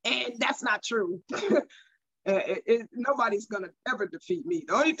 And that's not true. Nobody's going to ever defeat me.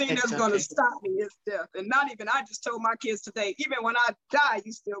 The only thing that's going to stop me is death. And not even, I just told my kids today, even when I die,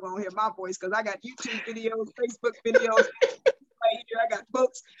 you still going to hear my voice, because I got YouTube videos, Facebook videos, I got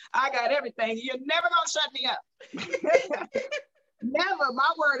books, I got everything. You're never going to shut me up. Never. My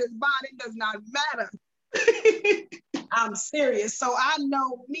word is bond. It does not matter. I'm serious. So I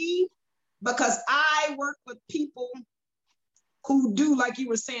know me, because I work with people who do, like you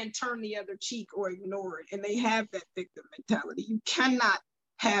were saying, turn the other cheek or ignore it. And they have that victim mentality. You cannot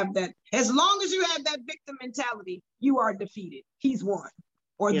have that. As long as you have that victim mentality, you are defeated. He's won,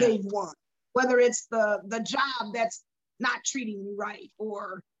 or they've won. Whether it's the job that's not treating you right,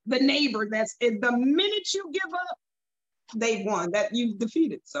 or the neighbor the minute you give up, they've won, that you've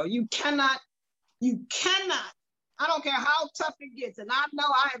defeated. So you cannot, I don't care how tough it gets. And I know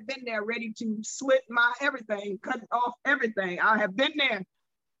I have been there, ready to split my everything, cut off everything. I have been there.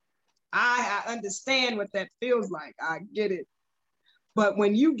 I understand what that feels like. I get it. But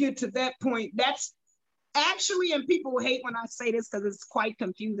when you get to that point, that's actually, and people hate when I say this because it's quite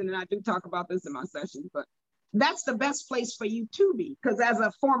confusing, and I do talk about this in my sessions, but that's the best place for you to be. Because as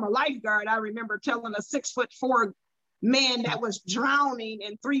a former lifeguard, I remember telling a 6'4" man that was drowning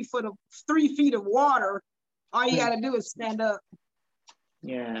in 3 feet of water, all you got to do is stand up.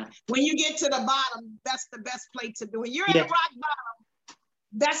 Yeah. When you get to the bottom, that's the best place to do it. When you're at rock bottom,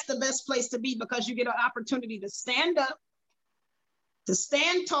 that's the best place to be, because you get an opportunity to stand up, to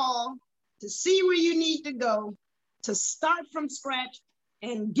stand tall, to see where you need to go, to start from scratch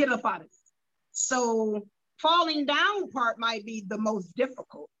and get up out of it. So falling down part might be the most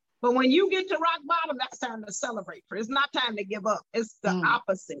difficult. But when you get to rock bottom, that's time to celebrate. It's not time to give up. It's the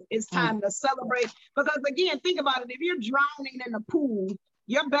opposite. It's time to celebrate. Because again, think about it. If you're drowning in a pool,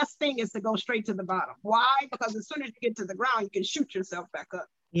 your best thing is to go straight to the bottom. Why? Because as soon as you get to the ground, you can shoot yourself back up.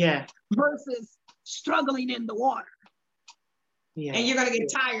 Yeah. Versus struggling in the water. Yeah. And you're going to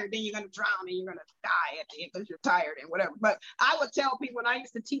get tired, then you're going to drown, and you're going to die at the end because you're tired and whatever. But I would tell people, when I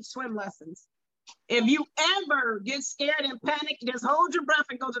used to teach swim lessons, if you ever get scared and panic, just hold your breath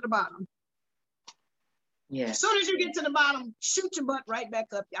and go to the bottom. Yeah. As soon as you get to the bottom, shoot your butt right back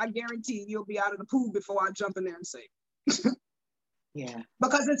up. I guarantee you'll be out of the pool before I jump in there and save. Yeah.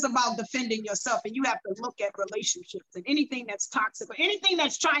 Because it's about defending yourself, and you have to look at relationships and anything that's toxic or anything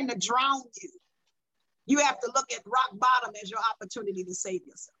that's trying to drown you. You have to look at rock bottom as your opportunity to save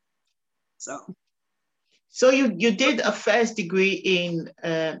yourself. So you did a first degree in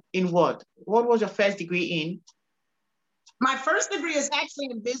what? What was your first degree in? My first degree is actually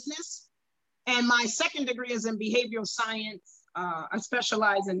in business, and my second degree is in behavioral science. I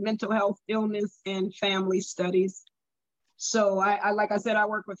specialize in mental health, illness, and family studies. So I like I said, I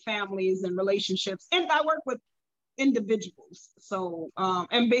work with families and relationships, and I work with individuals. So,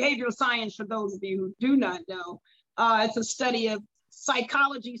 and behavioral science, for those of you who do not know, it's a study of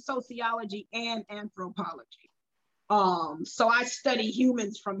psychology, sociology, and anthropology. So I study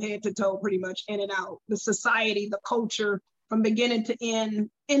humans from head to toe, pretty much in and out, the society, the culture, from beginning to end,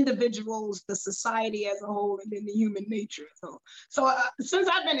 individuals, the society as a whole, and then the human nature as a whole. So since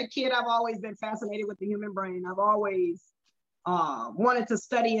I've been a kid, I've always been fascinated with the human brain. I've always wanted to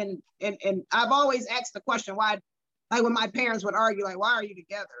study, and I've always asked the question why, like when my parents would argue, like, why are you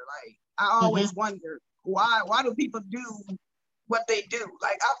together? Like, I always wondered, why do people do what they do?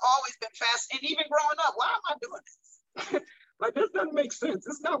 Like, I've always been fascinated, and even growing up, why am I doing this? Like, this doesn't make sense.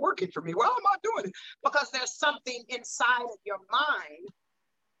 It's not working for me. Why am I doing it? Because there's something inside of your mind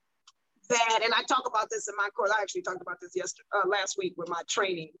that, and I talk about this in my course. I actually talked about this last week with my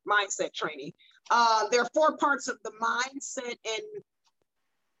training, mindset training. There are 4 parts of the mindset, and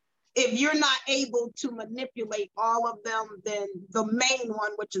if you're not able to manipulate all of them, then the main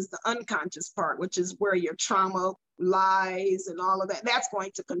one, which is the unconscious part, which is where your trauma lies and all of that, that's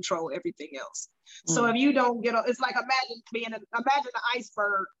going to control everything else. So if you don't get, it's like imagine an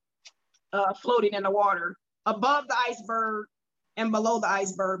iceberg floating in the water. Above the iceberg and below the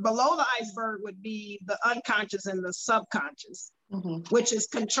iceberg. Below the iceberg would be the unconscious and the subconscious, which is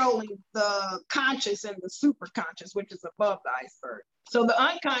controlling the conscious and the superconscious, which is above the iceberg. So the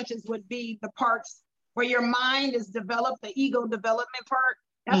unconscious would be the parts where your mind is developed, the ego development part.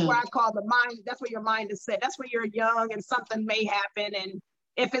 That's what I call the mind. That's where your mind is set. That's where you're young and something may happen. And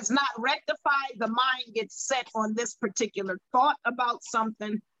if it's not rectified, the mind gets set on this particular thought about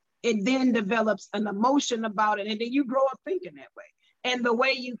something. It then develops an emotion about it. And then you grow up thinking that way. And the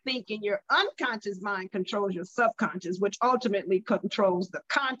way you think in your unconscious mind controls your subconscious, which ultimately controls the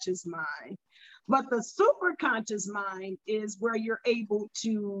conscious mind. But the superconscious mind is where you're able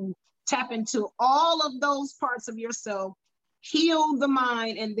to tap into all of those parts of yourself, heal the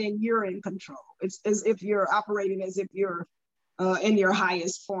mind, and then you're in control. It's as if you're operating as if you're in your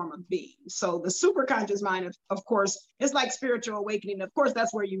highest form of being. So the superconscious mind, of course, is like spiritual awakening. Of course,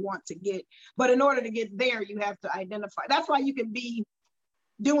 that's where you want to get. But in order to get there, you have to identify. That's why you can be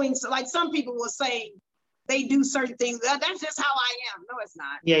doing, so like some people will say they do certain things. That's just how I am. No, it's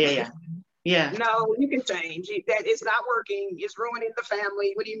not. Yeah. No, you can change. That it's not working. It's ruining the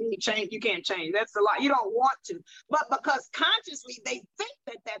family. What do you mean change? You can't change. That's a lot. You don't want to. But because consciously they think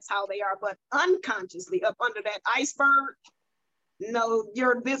that that's how they are, but unconsciously up under that iceberg, no,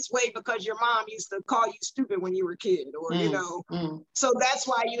 you're this way because your mom used to call you stupid when you were a kid, or, you know. So that's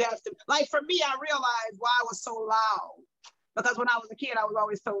why you have to, like for me, I realized why I was so loud. Because when I was a kid, I was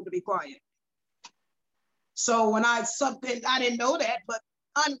always told to be quiet. So when I didn't know that, but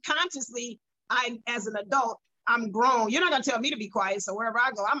unconsciously, as an adult, I'm grown. You're not gonna tell me to be quiet, so wherever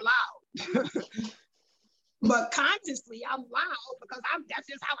I go, I'm loud. But consciously, I'm loud because that's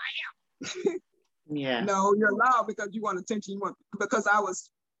just how I am. Yeah. No, you're loud because you want attention. Because I was,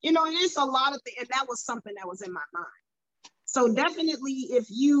 it's a lot of things, and that was something that was in my mind. So definitely, if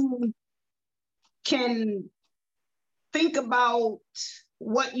you can think about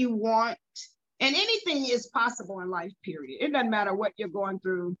what you want, and anything is possible in life, period. It doesn't matter what you're going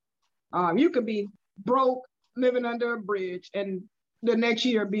through. You could be broke, living under a bridge, and the next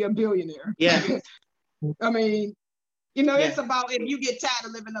year be a billionaire. Yeah. I mean, it's about if you get tired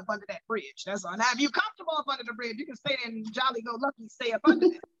of living up under that bridge. That's all. Now, if you're comfortable up under the bridge, you can stay there and jolly go lucky, stay up under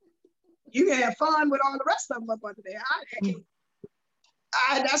there. You can have fun with all the rest of them up under there.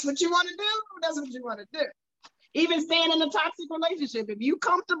 That's what you want to do. That's what you want to do. Even staying in a toxic relationship, if you're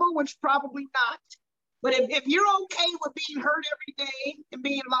comfortable, which probably not, but if you're okay with being hurt every day and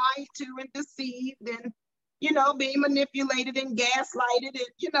being lied to and deceived and, being manipulated and gaslighted, and,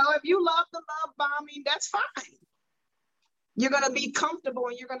 if you love the love bombing, that's fine. You're going to be comfortable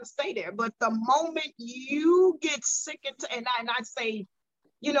and you're going to stay there. But the moment you get sick and I say,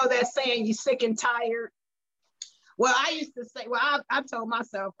 that saying, you're sick and tired. Well, I used to say, I told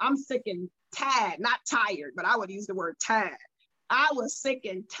myself I'm sick and tired, not tired, but I would use the word tired. I was sick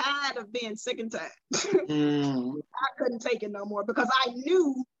and tired of being sick and tired. I couldn't take it no more because I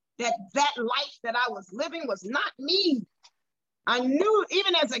knew that life that I was living was not me. I knew,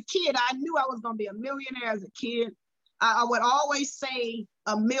 even as a kid, I knew I was going to be a millionaire as a kid. I would always say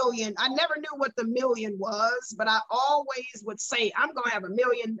a million. I never knew what the million was, but I always would say, I'm going to have a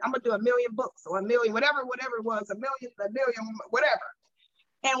million. I'm going to do 1 million books or 1 million, whatever it was, a million, whatever.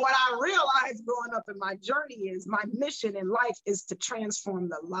 And what I realized growing up in my journey is my mission in life is to transform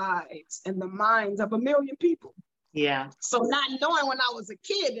the lives and the minds of 1 million people. Yeah. So not knowing when I was a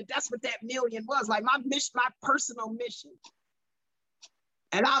kid that's what that million was, like my mission, my personal mission.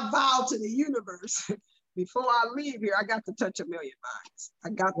 And I vowed to the universe, before I leave here, I got to touch 1 million minds.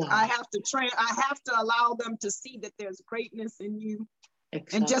 I have to allow them to see that there's greatness in you.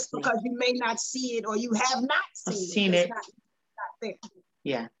 Exactly. And just because you may not see it or you have not seen it, it's not there.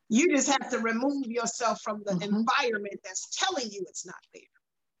 Yeah. You just have to remove yourself from the environment that's telling you it's not there.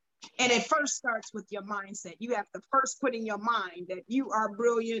 And it first starts with your mindset. You have to first put in your mind that you are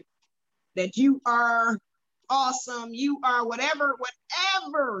brilliant, that you are awesome, you are whatever.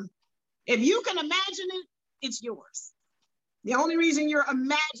 If you can imagine it, it's yours. The only reason you're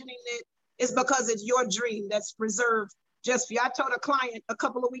imagining it is because it's your dream that's reserved just for you. I told a client a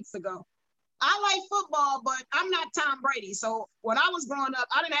couple of weeks ago, I like football, but I'm not Tom Brady. So when I was growing up,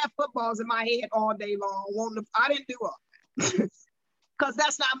 I didn't have footballs in my head all day long. I didn't do it. Because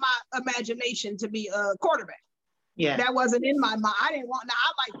that's not my imagination to be a quarterback. Yeah. That wasn't in my mind. I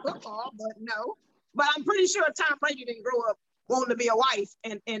like football, but no. But I'm pretty sure Tom Brady didn't grow up wanting to be a wife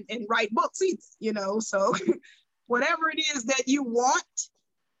and write books either, So whatever it is that you want,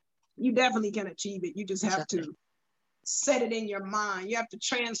 you definitely can achieve it. You just have to set it in your mind. You have to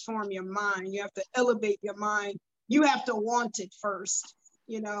transform your mind. You have to elevate your mind. You have to want it first.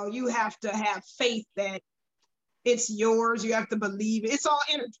 You have to have faith that it's yours. You have to believe it. It's all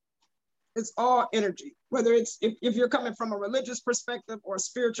energy. It's all energy. Whether it's if you're coming from a religious perspective or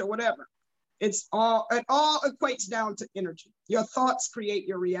spiritual, whatever, it all equates down to energy. Your thoughts create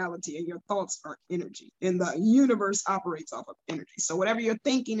your reality, and your thoughts are energy. And the universe operates off of energy. So whatever you're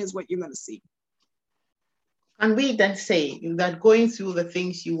thinking is what you're going to see. And we then say that going through the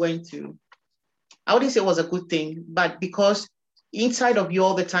things you went through, I wouldn't say it was a good thing, but because inside of you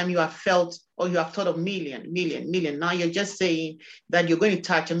all the time you have felt or you have thought of million. Now you're just saying that you're going to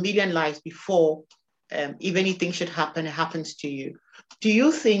touch 1 million lives before if anything should happen, it happens to you. Do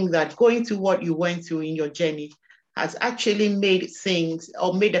you think that going through what you went through in your journey has actually made things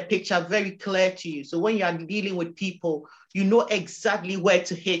or made a picture very clear to you? So when you are dealing with people, you know exactly where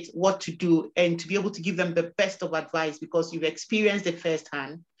to hit, what to do, and to be able to give them the best of advice because you've experienced it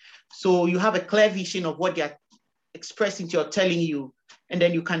firsthand. So you have a clear vision of what they're expressing to you or telling you, and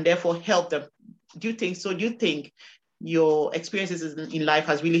then you can therefore help them. Do you think so? Do you think your experiences in life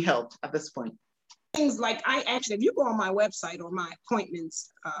has really helped at this point? Things like if you go on my website or my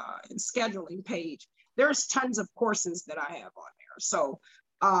appointments and scheduling page, there's tons of courses that I have on there. So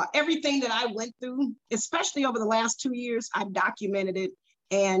everything that I went through, especially over the last 2 years, I've documented it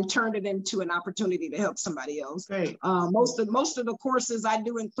and turned it into an opportunity to help somebody else. Great. Most of the courses I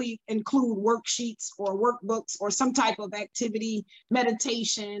do include worksheets or workbooks or some type of activity,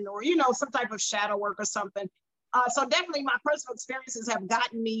 meditation, or some type of shadow work or something. So definitely my personal experiences have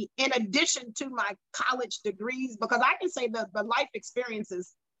gotten me, in addition to my college degrees, because I can say the life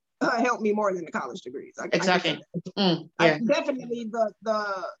experiences helped me more than the college degrees. Exactly. Definitely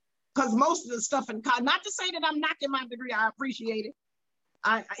because most of the stuff in college, not to say that I'm knocking my degree, I appreciate it.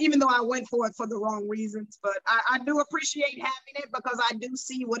 Even though I went for it for the wrong reasons, but I do appreciate having it because I do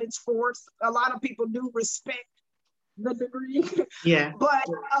see what it's for. A lot of people do respect the degree. Yeah. But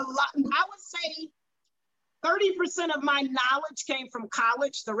I would say 30% of my knowledge came from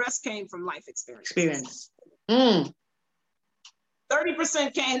college. The rest came from life experience. 30%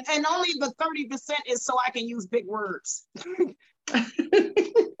 came, and only the 30% is so I can use big words. I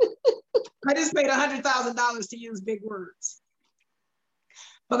just paid $100,000 to use big words.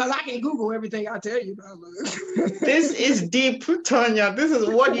 Because I can Google everything I tell you. This is deep, Tonya. This is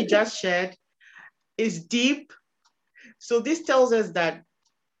what you just shared. It's deep. So this tells us that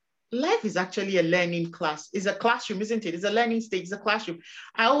life is actually a learning class. It's a classroom, isn't it? It's a learning stage. It's a classroom.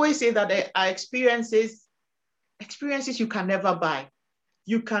 I always say that our experiences you can never buy.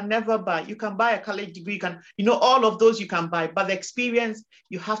 You can never buy. You can buy a college degree. All of those you can buy, but the experience,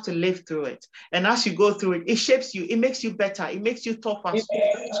 you have to live through it. And as you go through it, it shapes you. It makes you better. It makes you tougher,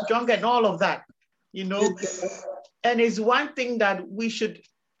 stronger, and all of that, And it's one thing that we should,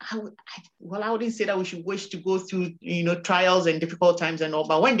 I wouldn't say that we should wish to go through, trials and difficult times and all,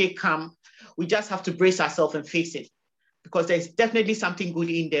 but when they come, we just have to brace ourselves and face it, because there's definitely something good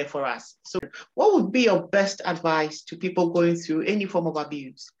in there for us. So what would be your best advice to people going through any form of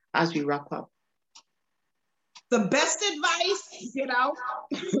abuse as we wrap up? The best advice, get out.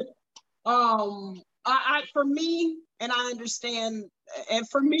 For me, and I understand, and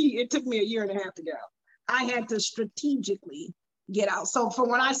for me, it took me 1.5 years to get out. I had to strategically get out. So for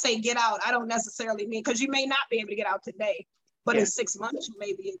when I say get out, I don't necessarily mean, because you may not be able to get out today, but in 6 months, you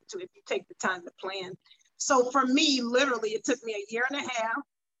may be able to if you take the time to plan. So for me, literally, it took me 1.5 years.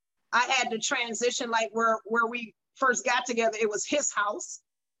 I had to transition, like where we first got together, it was his house.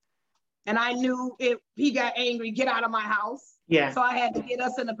 And I knew if he got angry, get out of my house. Yeah. So I had to get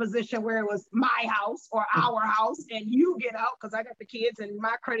us in a position where it was my house or our house, and you get out, because I got the kids and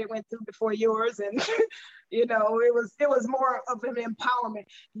my credit went through before yours. And, it was more of an empowerment.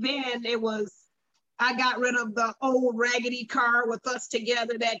 Then it was, I got rid of the old raggedy car with us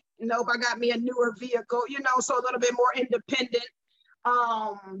together that, nope, I got me a newer vehicle, so a little bit more independent.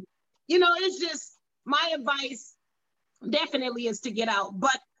 It's just, my advice definitely is to get out.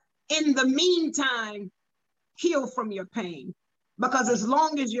 But in the meantime, heal from your pain. Because as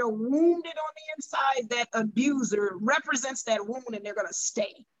long as you're wounded on the inside, that abuser represents that wound and they're going to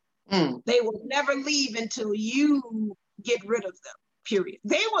stay. They will never leave until you get rid of them, period.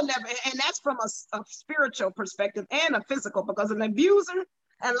 They will never, and that's from a spiritual perspective and a physical, because an abuser,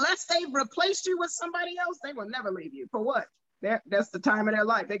 unless they've replaced you with somebody else, they will never leave you. For what? That's the time of their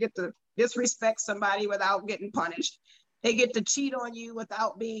life. They get to disrespect somebody without getting punished. They get to cheat on you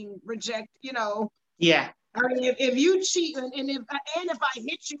without being rejected, Yeah. I mean, if you cheat and if I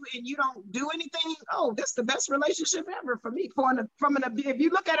hit you and you don't do anything, oh, that's the best relationship ever for me. If you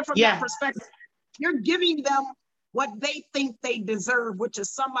look at it from that perspective, you're giving them what they think they deserve, which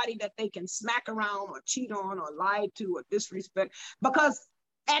is somebody that they can smack around or cheat on or lie to or disrespect. Because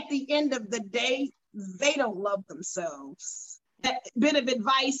at the end of the day, they don't love themselves. That bit of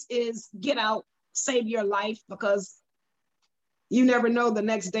advice is get out, save your life, because you never know, the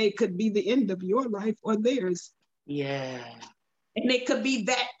next day could be the end of your life or theirs. Yeah. And it could be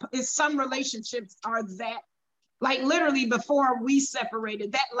that. Some relationships are that. Like literally before we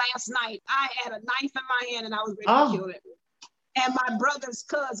separated, that last night, I had a knife in my hand and I was ready to kill it. And my brother's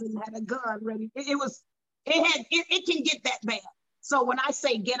cousin had a gun ready. It can get that bad. So when I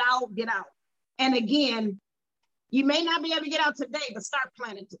say get out, get out. And again, you may not be able to get out today, but start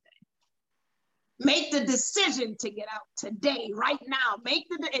planning today. Make the decision to get out today, right now.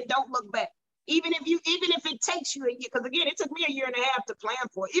 And don't look back. Even if it takes you a year, because again, it took me a year and a half to plan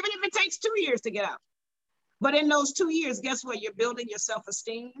for it. Even if it takes 2 years to get out. But in those 2 years, guess what? You're building your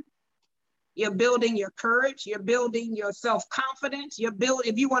self-esteem. You're building your courage. You're building your self-confidence.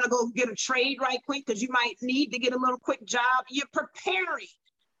 If you want to go get a trade right quick, because you might need to get a little quick job, you're preparing.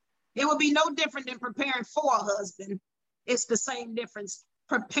 It would be no different than preparing for a husband. It's the same difference.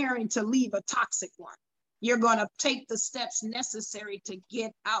 Preparing to leave a toxic one. You're going to take the steps necessary to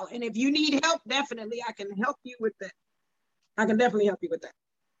get out. And if you need help, definitely I can help you with that. I can definitely help you with that.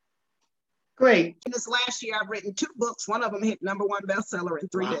 Great. In this last year, I've written 2 books. One of them hit #1 bestseller in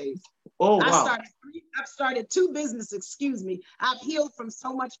 3 days. Oh, wow. I've started 2 businesses, I've healed from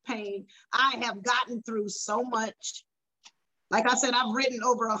so much pain. I have gotten through so much. Like I said, I've written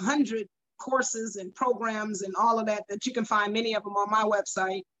over 100 courses and programs and all of that you can find many of them on my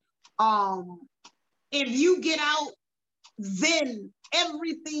website. If you get out, then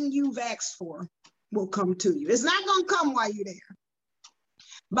everything you've asked for will come to you. It's not going to come while you're there,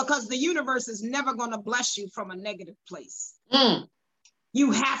 because the universe is never going to bless you from a negative place.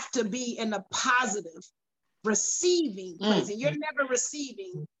 You have to be in a positive receiving place, and you're never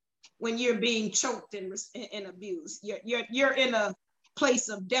receiving when you're being choked and abused. You're in a place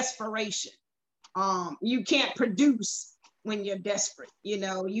of desperation. You can't produce when you're desperate.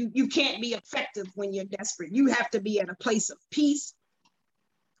 You can't be effective when you're desperate. You have to be at a place of peace,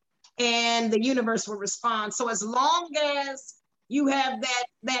 and the universe will respond. So as long as you have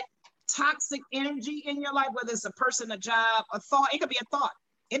that toxic energy in your life, whether it's a person, a job, a thought, it could be a thought.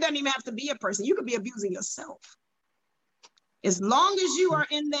 It doesn't even have to be a person. You could be abusing yourself. As long as you are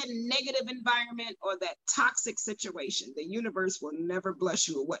in that negative environment or that toxic situation, the universe will never bless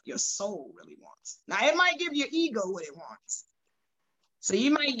you with what your soul really wants. Now, it might give your ego what it wants. So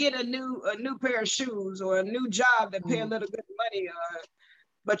you might get a new pair of shoes or a new job that pay a little good money,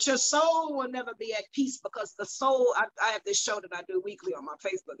 but your soul will never be at peace, because the soul, I have this show that I do weekly on my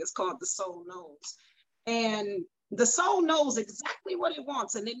Facebook. It's called The Soul Knows. And the soul knows exactly what it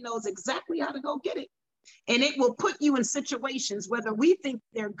wants, and it knows exactly how to go get it. And it will put you in situations, whether we think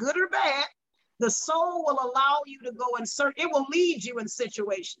they're good or bad, the soul will allow you to go it will lead you in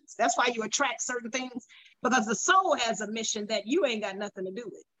situations. That's why you attract certain things, because the soul has a mission that you ain't got nothing to do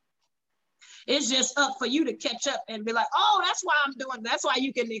with. It's just up for you to catch up and be like, oh, that's why I'm doing. That's why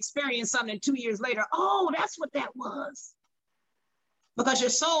you can experience something 2 years later. Oh, that's what that was. Because your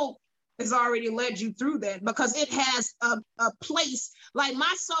soul has already led you through that, because it has a place. Like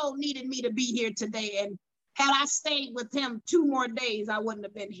my soul needed me to be here today. And had I stayed with him 2 more days, I wouldn't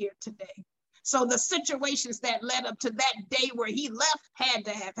have been here today. So the situations that led up to that day where he left had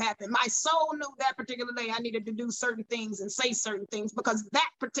to have happened. My soul knew that particular day I needed to do certain things and say certain things, because that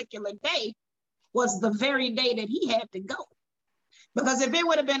particular day was the very day that he had to go. Because if it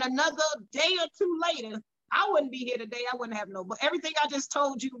would have been another day or 2 later, I wouldn't be here today. I wouldn't have but everything I just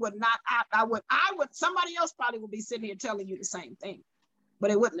told you would not, I would, somebody else probably would be sitting here telling you the same thing,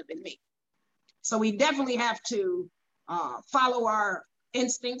 but it wouldn't have been me. So we definitely have to follow our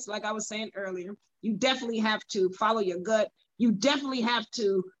instincts, like I was saying earlier. You definitely have to follow your gut. You definitely have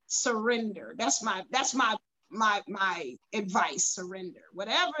to surrender. That's my advice. Surrender.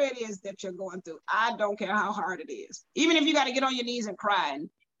 Whatever it is that you're going through, I don't care how hard it is. Even if you got to get on your knees and cry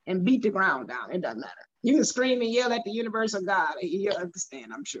and beat the ground down, it doesn't matter. You can scream and yell at the universe or God. You'll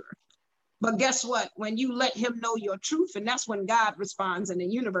understand, I'm sure. But guess what? When you let him know your truth, and that's when God responds and the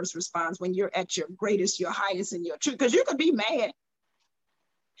universe responds, when you're at your greatest, your highest, and your truth. Because you could be mad.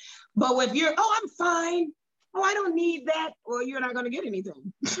 But if you're, oh, I'm fine. Oh, I don't need that. Well, you're not going to get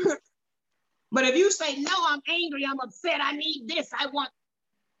anything. But if you say, no, I'm angry, I'm upset, I need this, I want,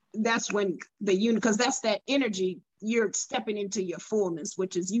 that's when because that's that energy, you're stepping into your fullness,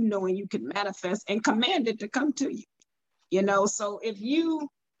 which is, you know, and you can manifest and command it to come to you, you know? So if you're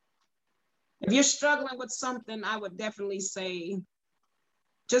struggling with something, I would definitely say,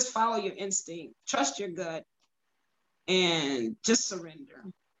 just follow your instinct, trust your gut, and just surrender.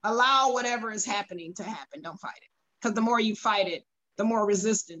 Allow whatever is happening to happen. Don't fight it. Because the more you fight it, the more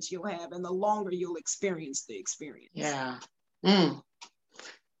resistance you'll have and the longer you'll experience the experience. Yeah.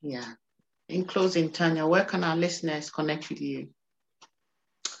 Yeah. In closing, Tanya, where can our listeners connect with you?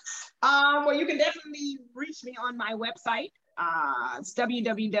 Well, you can definitely reach me on my website. It's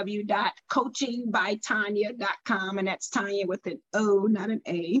www.coachingbytanya.com, and that's Tanya with an O, not an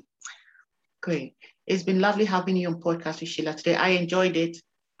A. Great. It's been lovely having you on Podcast with Sheila today. I enjoyed it.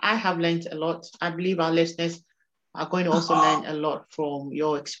 I have learned a lot. I believe our listeners are going to also learn a lot from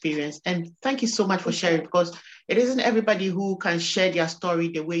your experience. And thank you so much for sharing, because it isn't everybody who can share their story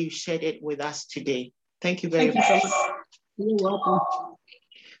the way you shared it with us today. Thank you very much. You're welcome.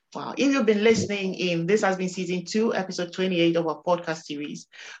 Wow. If you've been listening in, this has been season 2, episode 28 of our podcast series,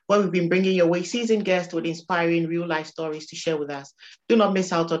 where we've been bringing your way seasoned guests with inspiring real life stories to share with us. Do not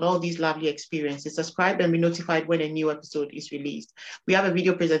miss out on all these lovely experiences. Subscribe and be notified when a new episode is released. We have a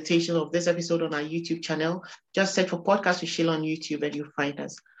video presentation of this episode on our YouTube channel. Just search for Podcast with Sheila on YouTube and you'll find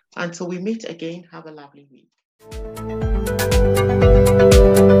us. Until we meet again, have a lovely week.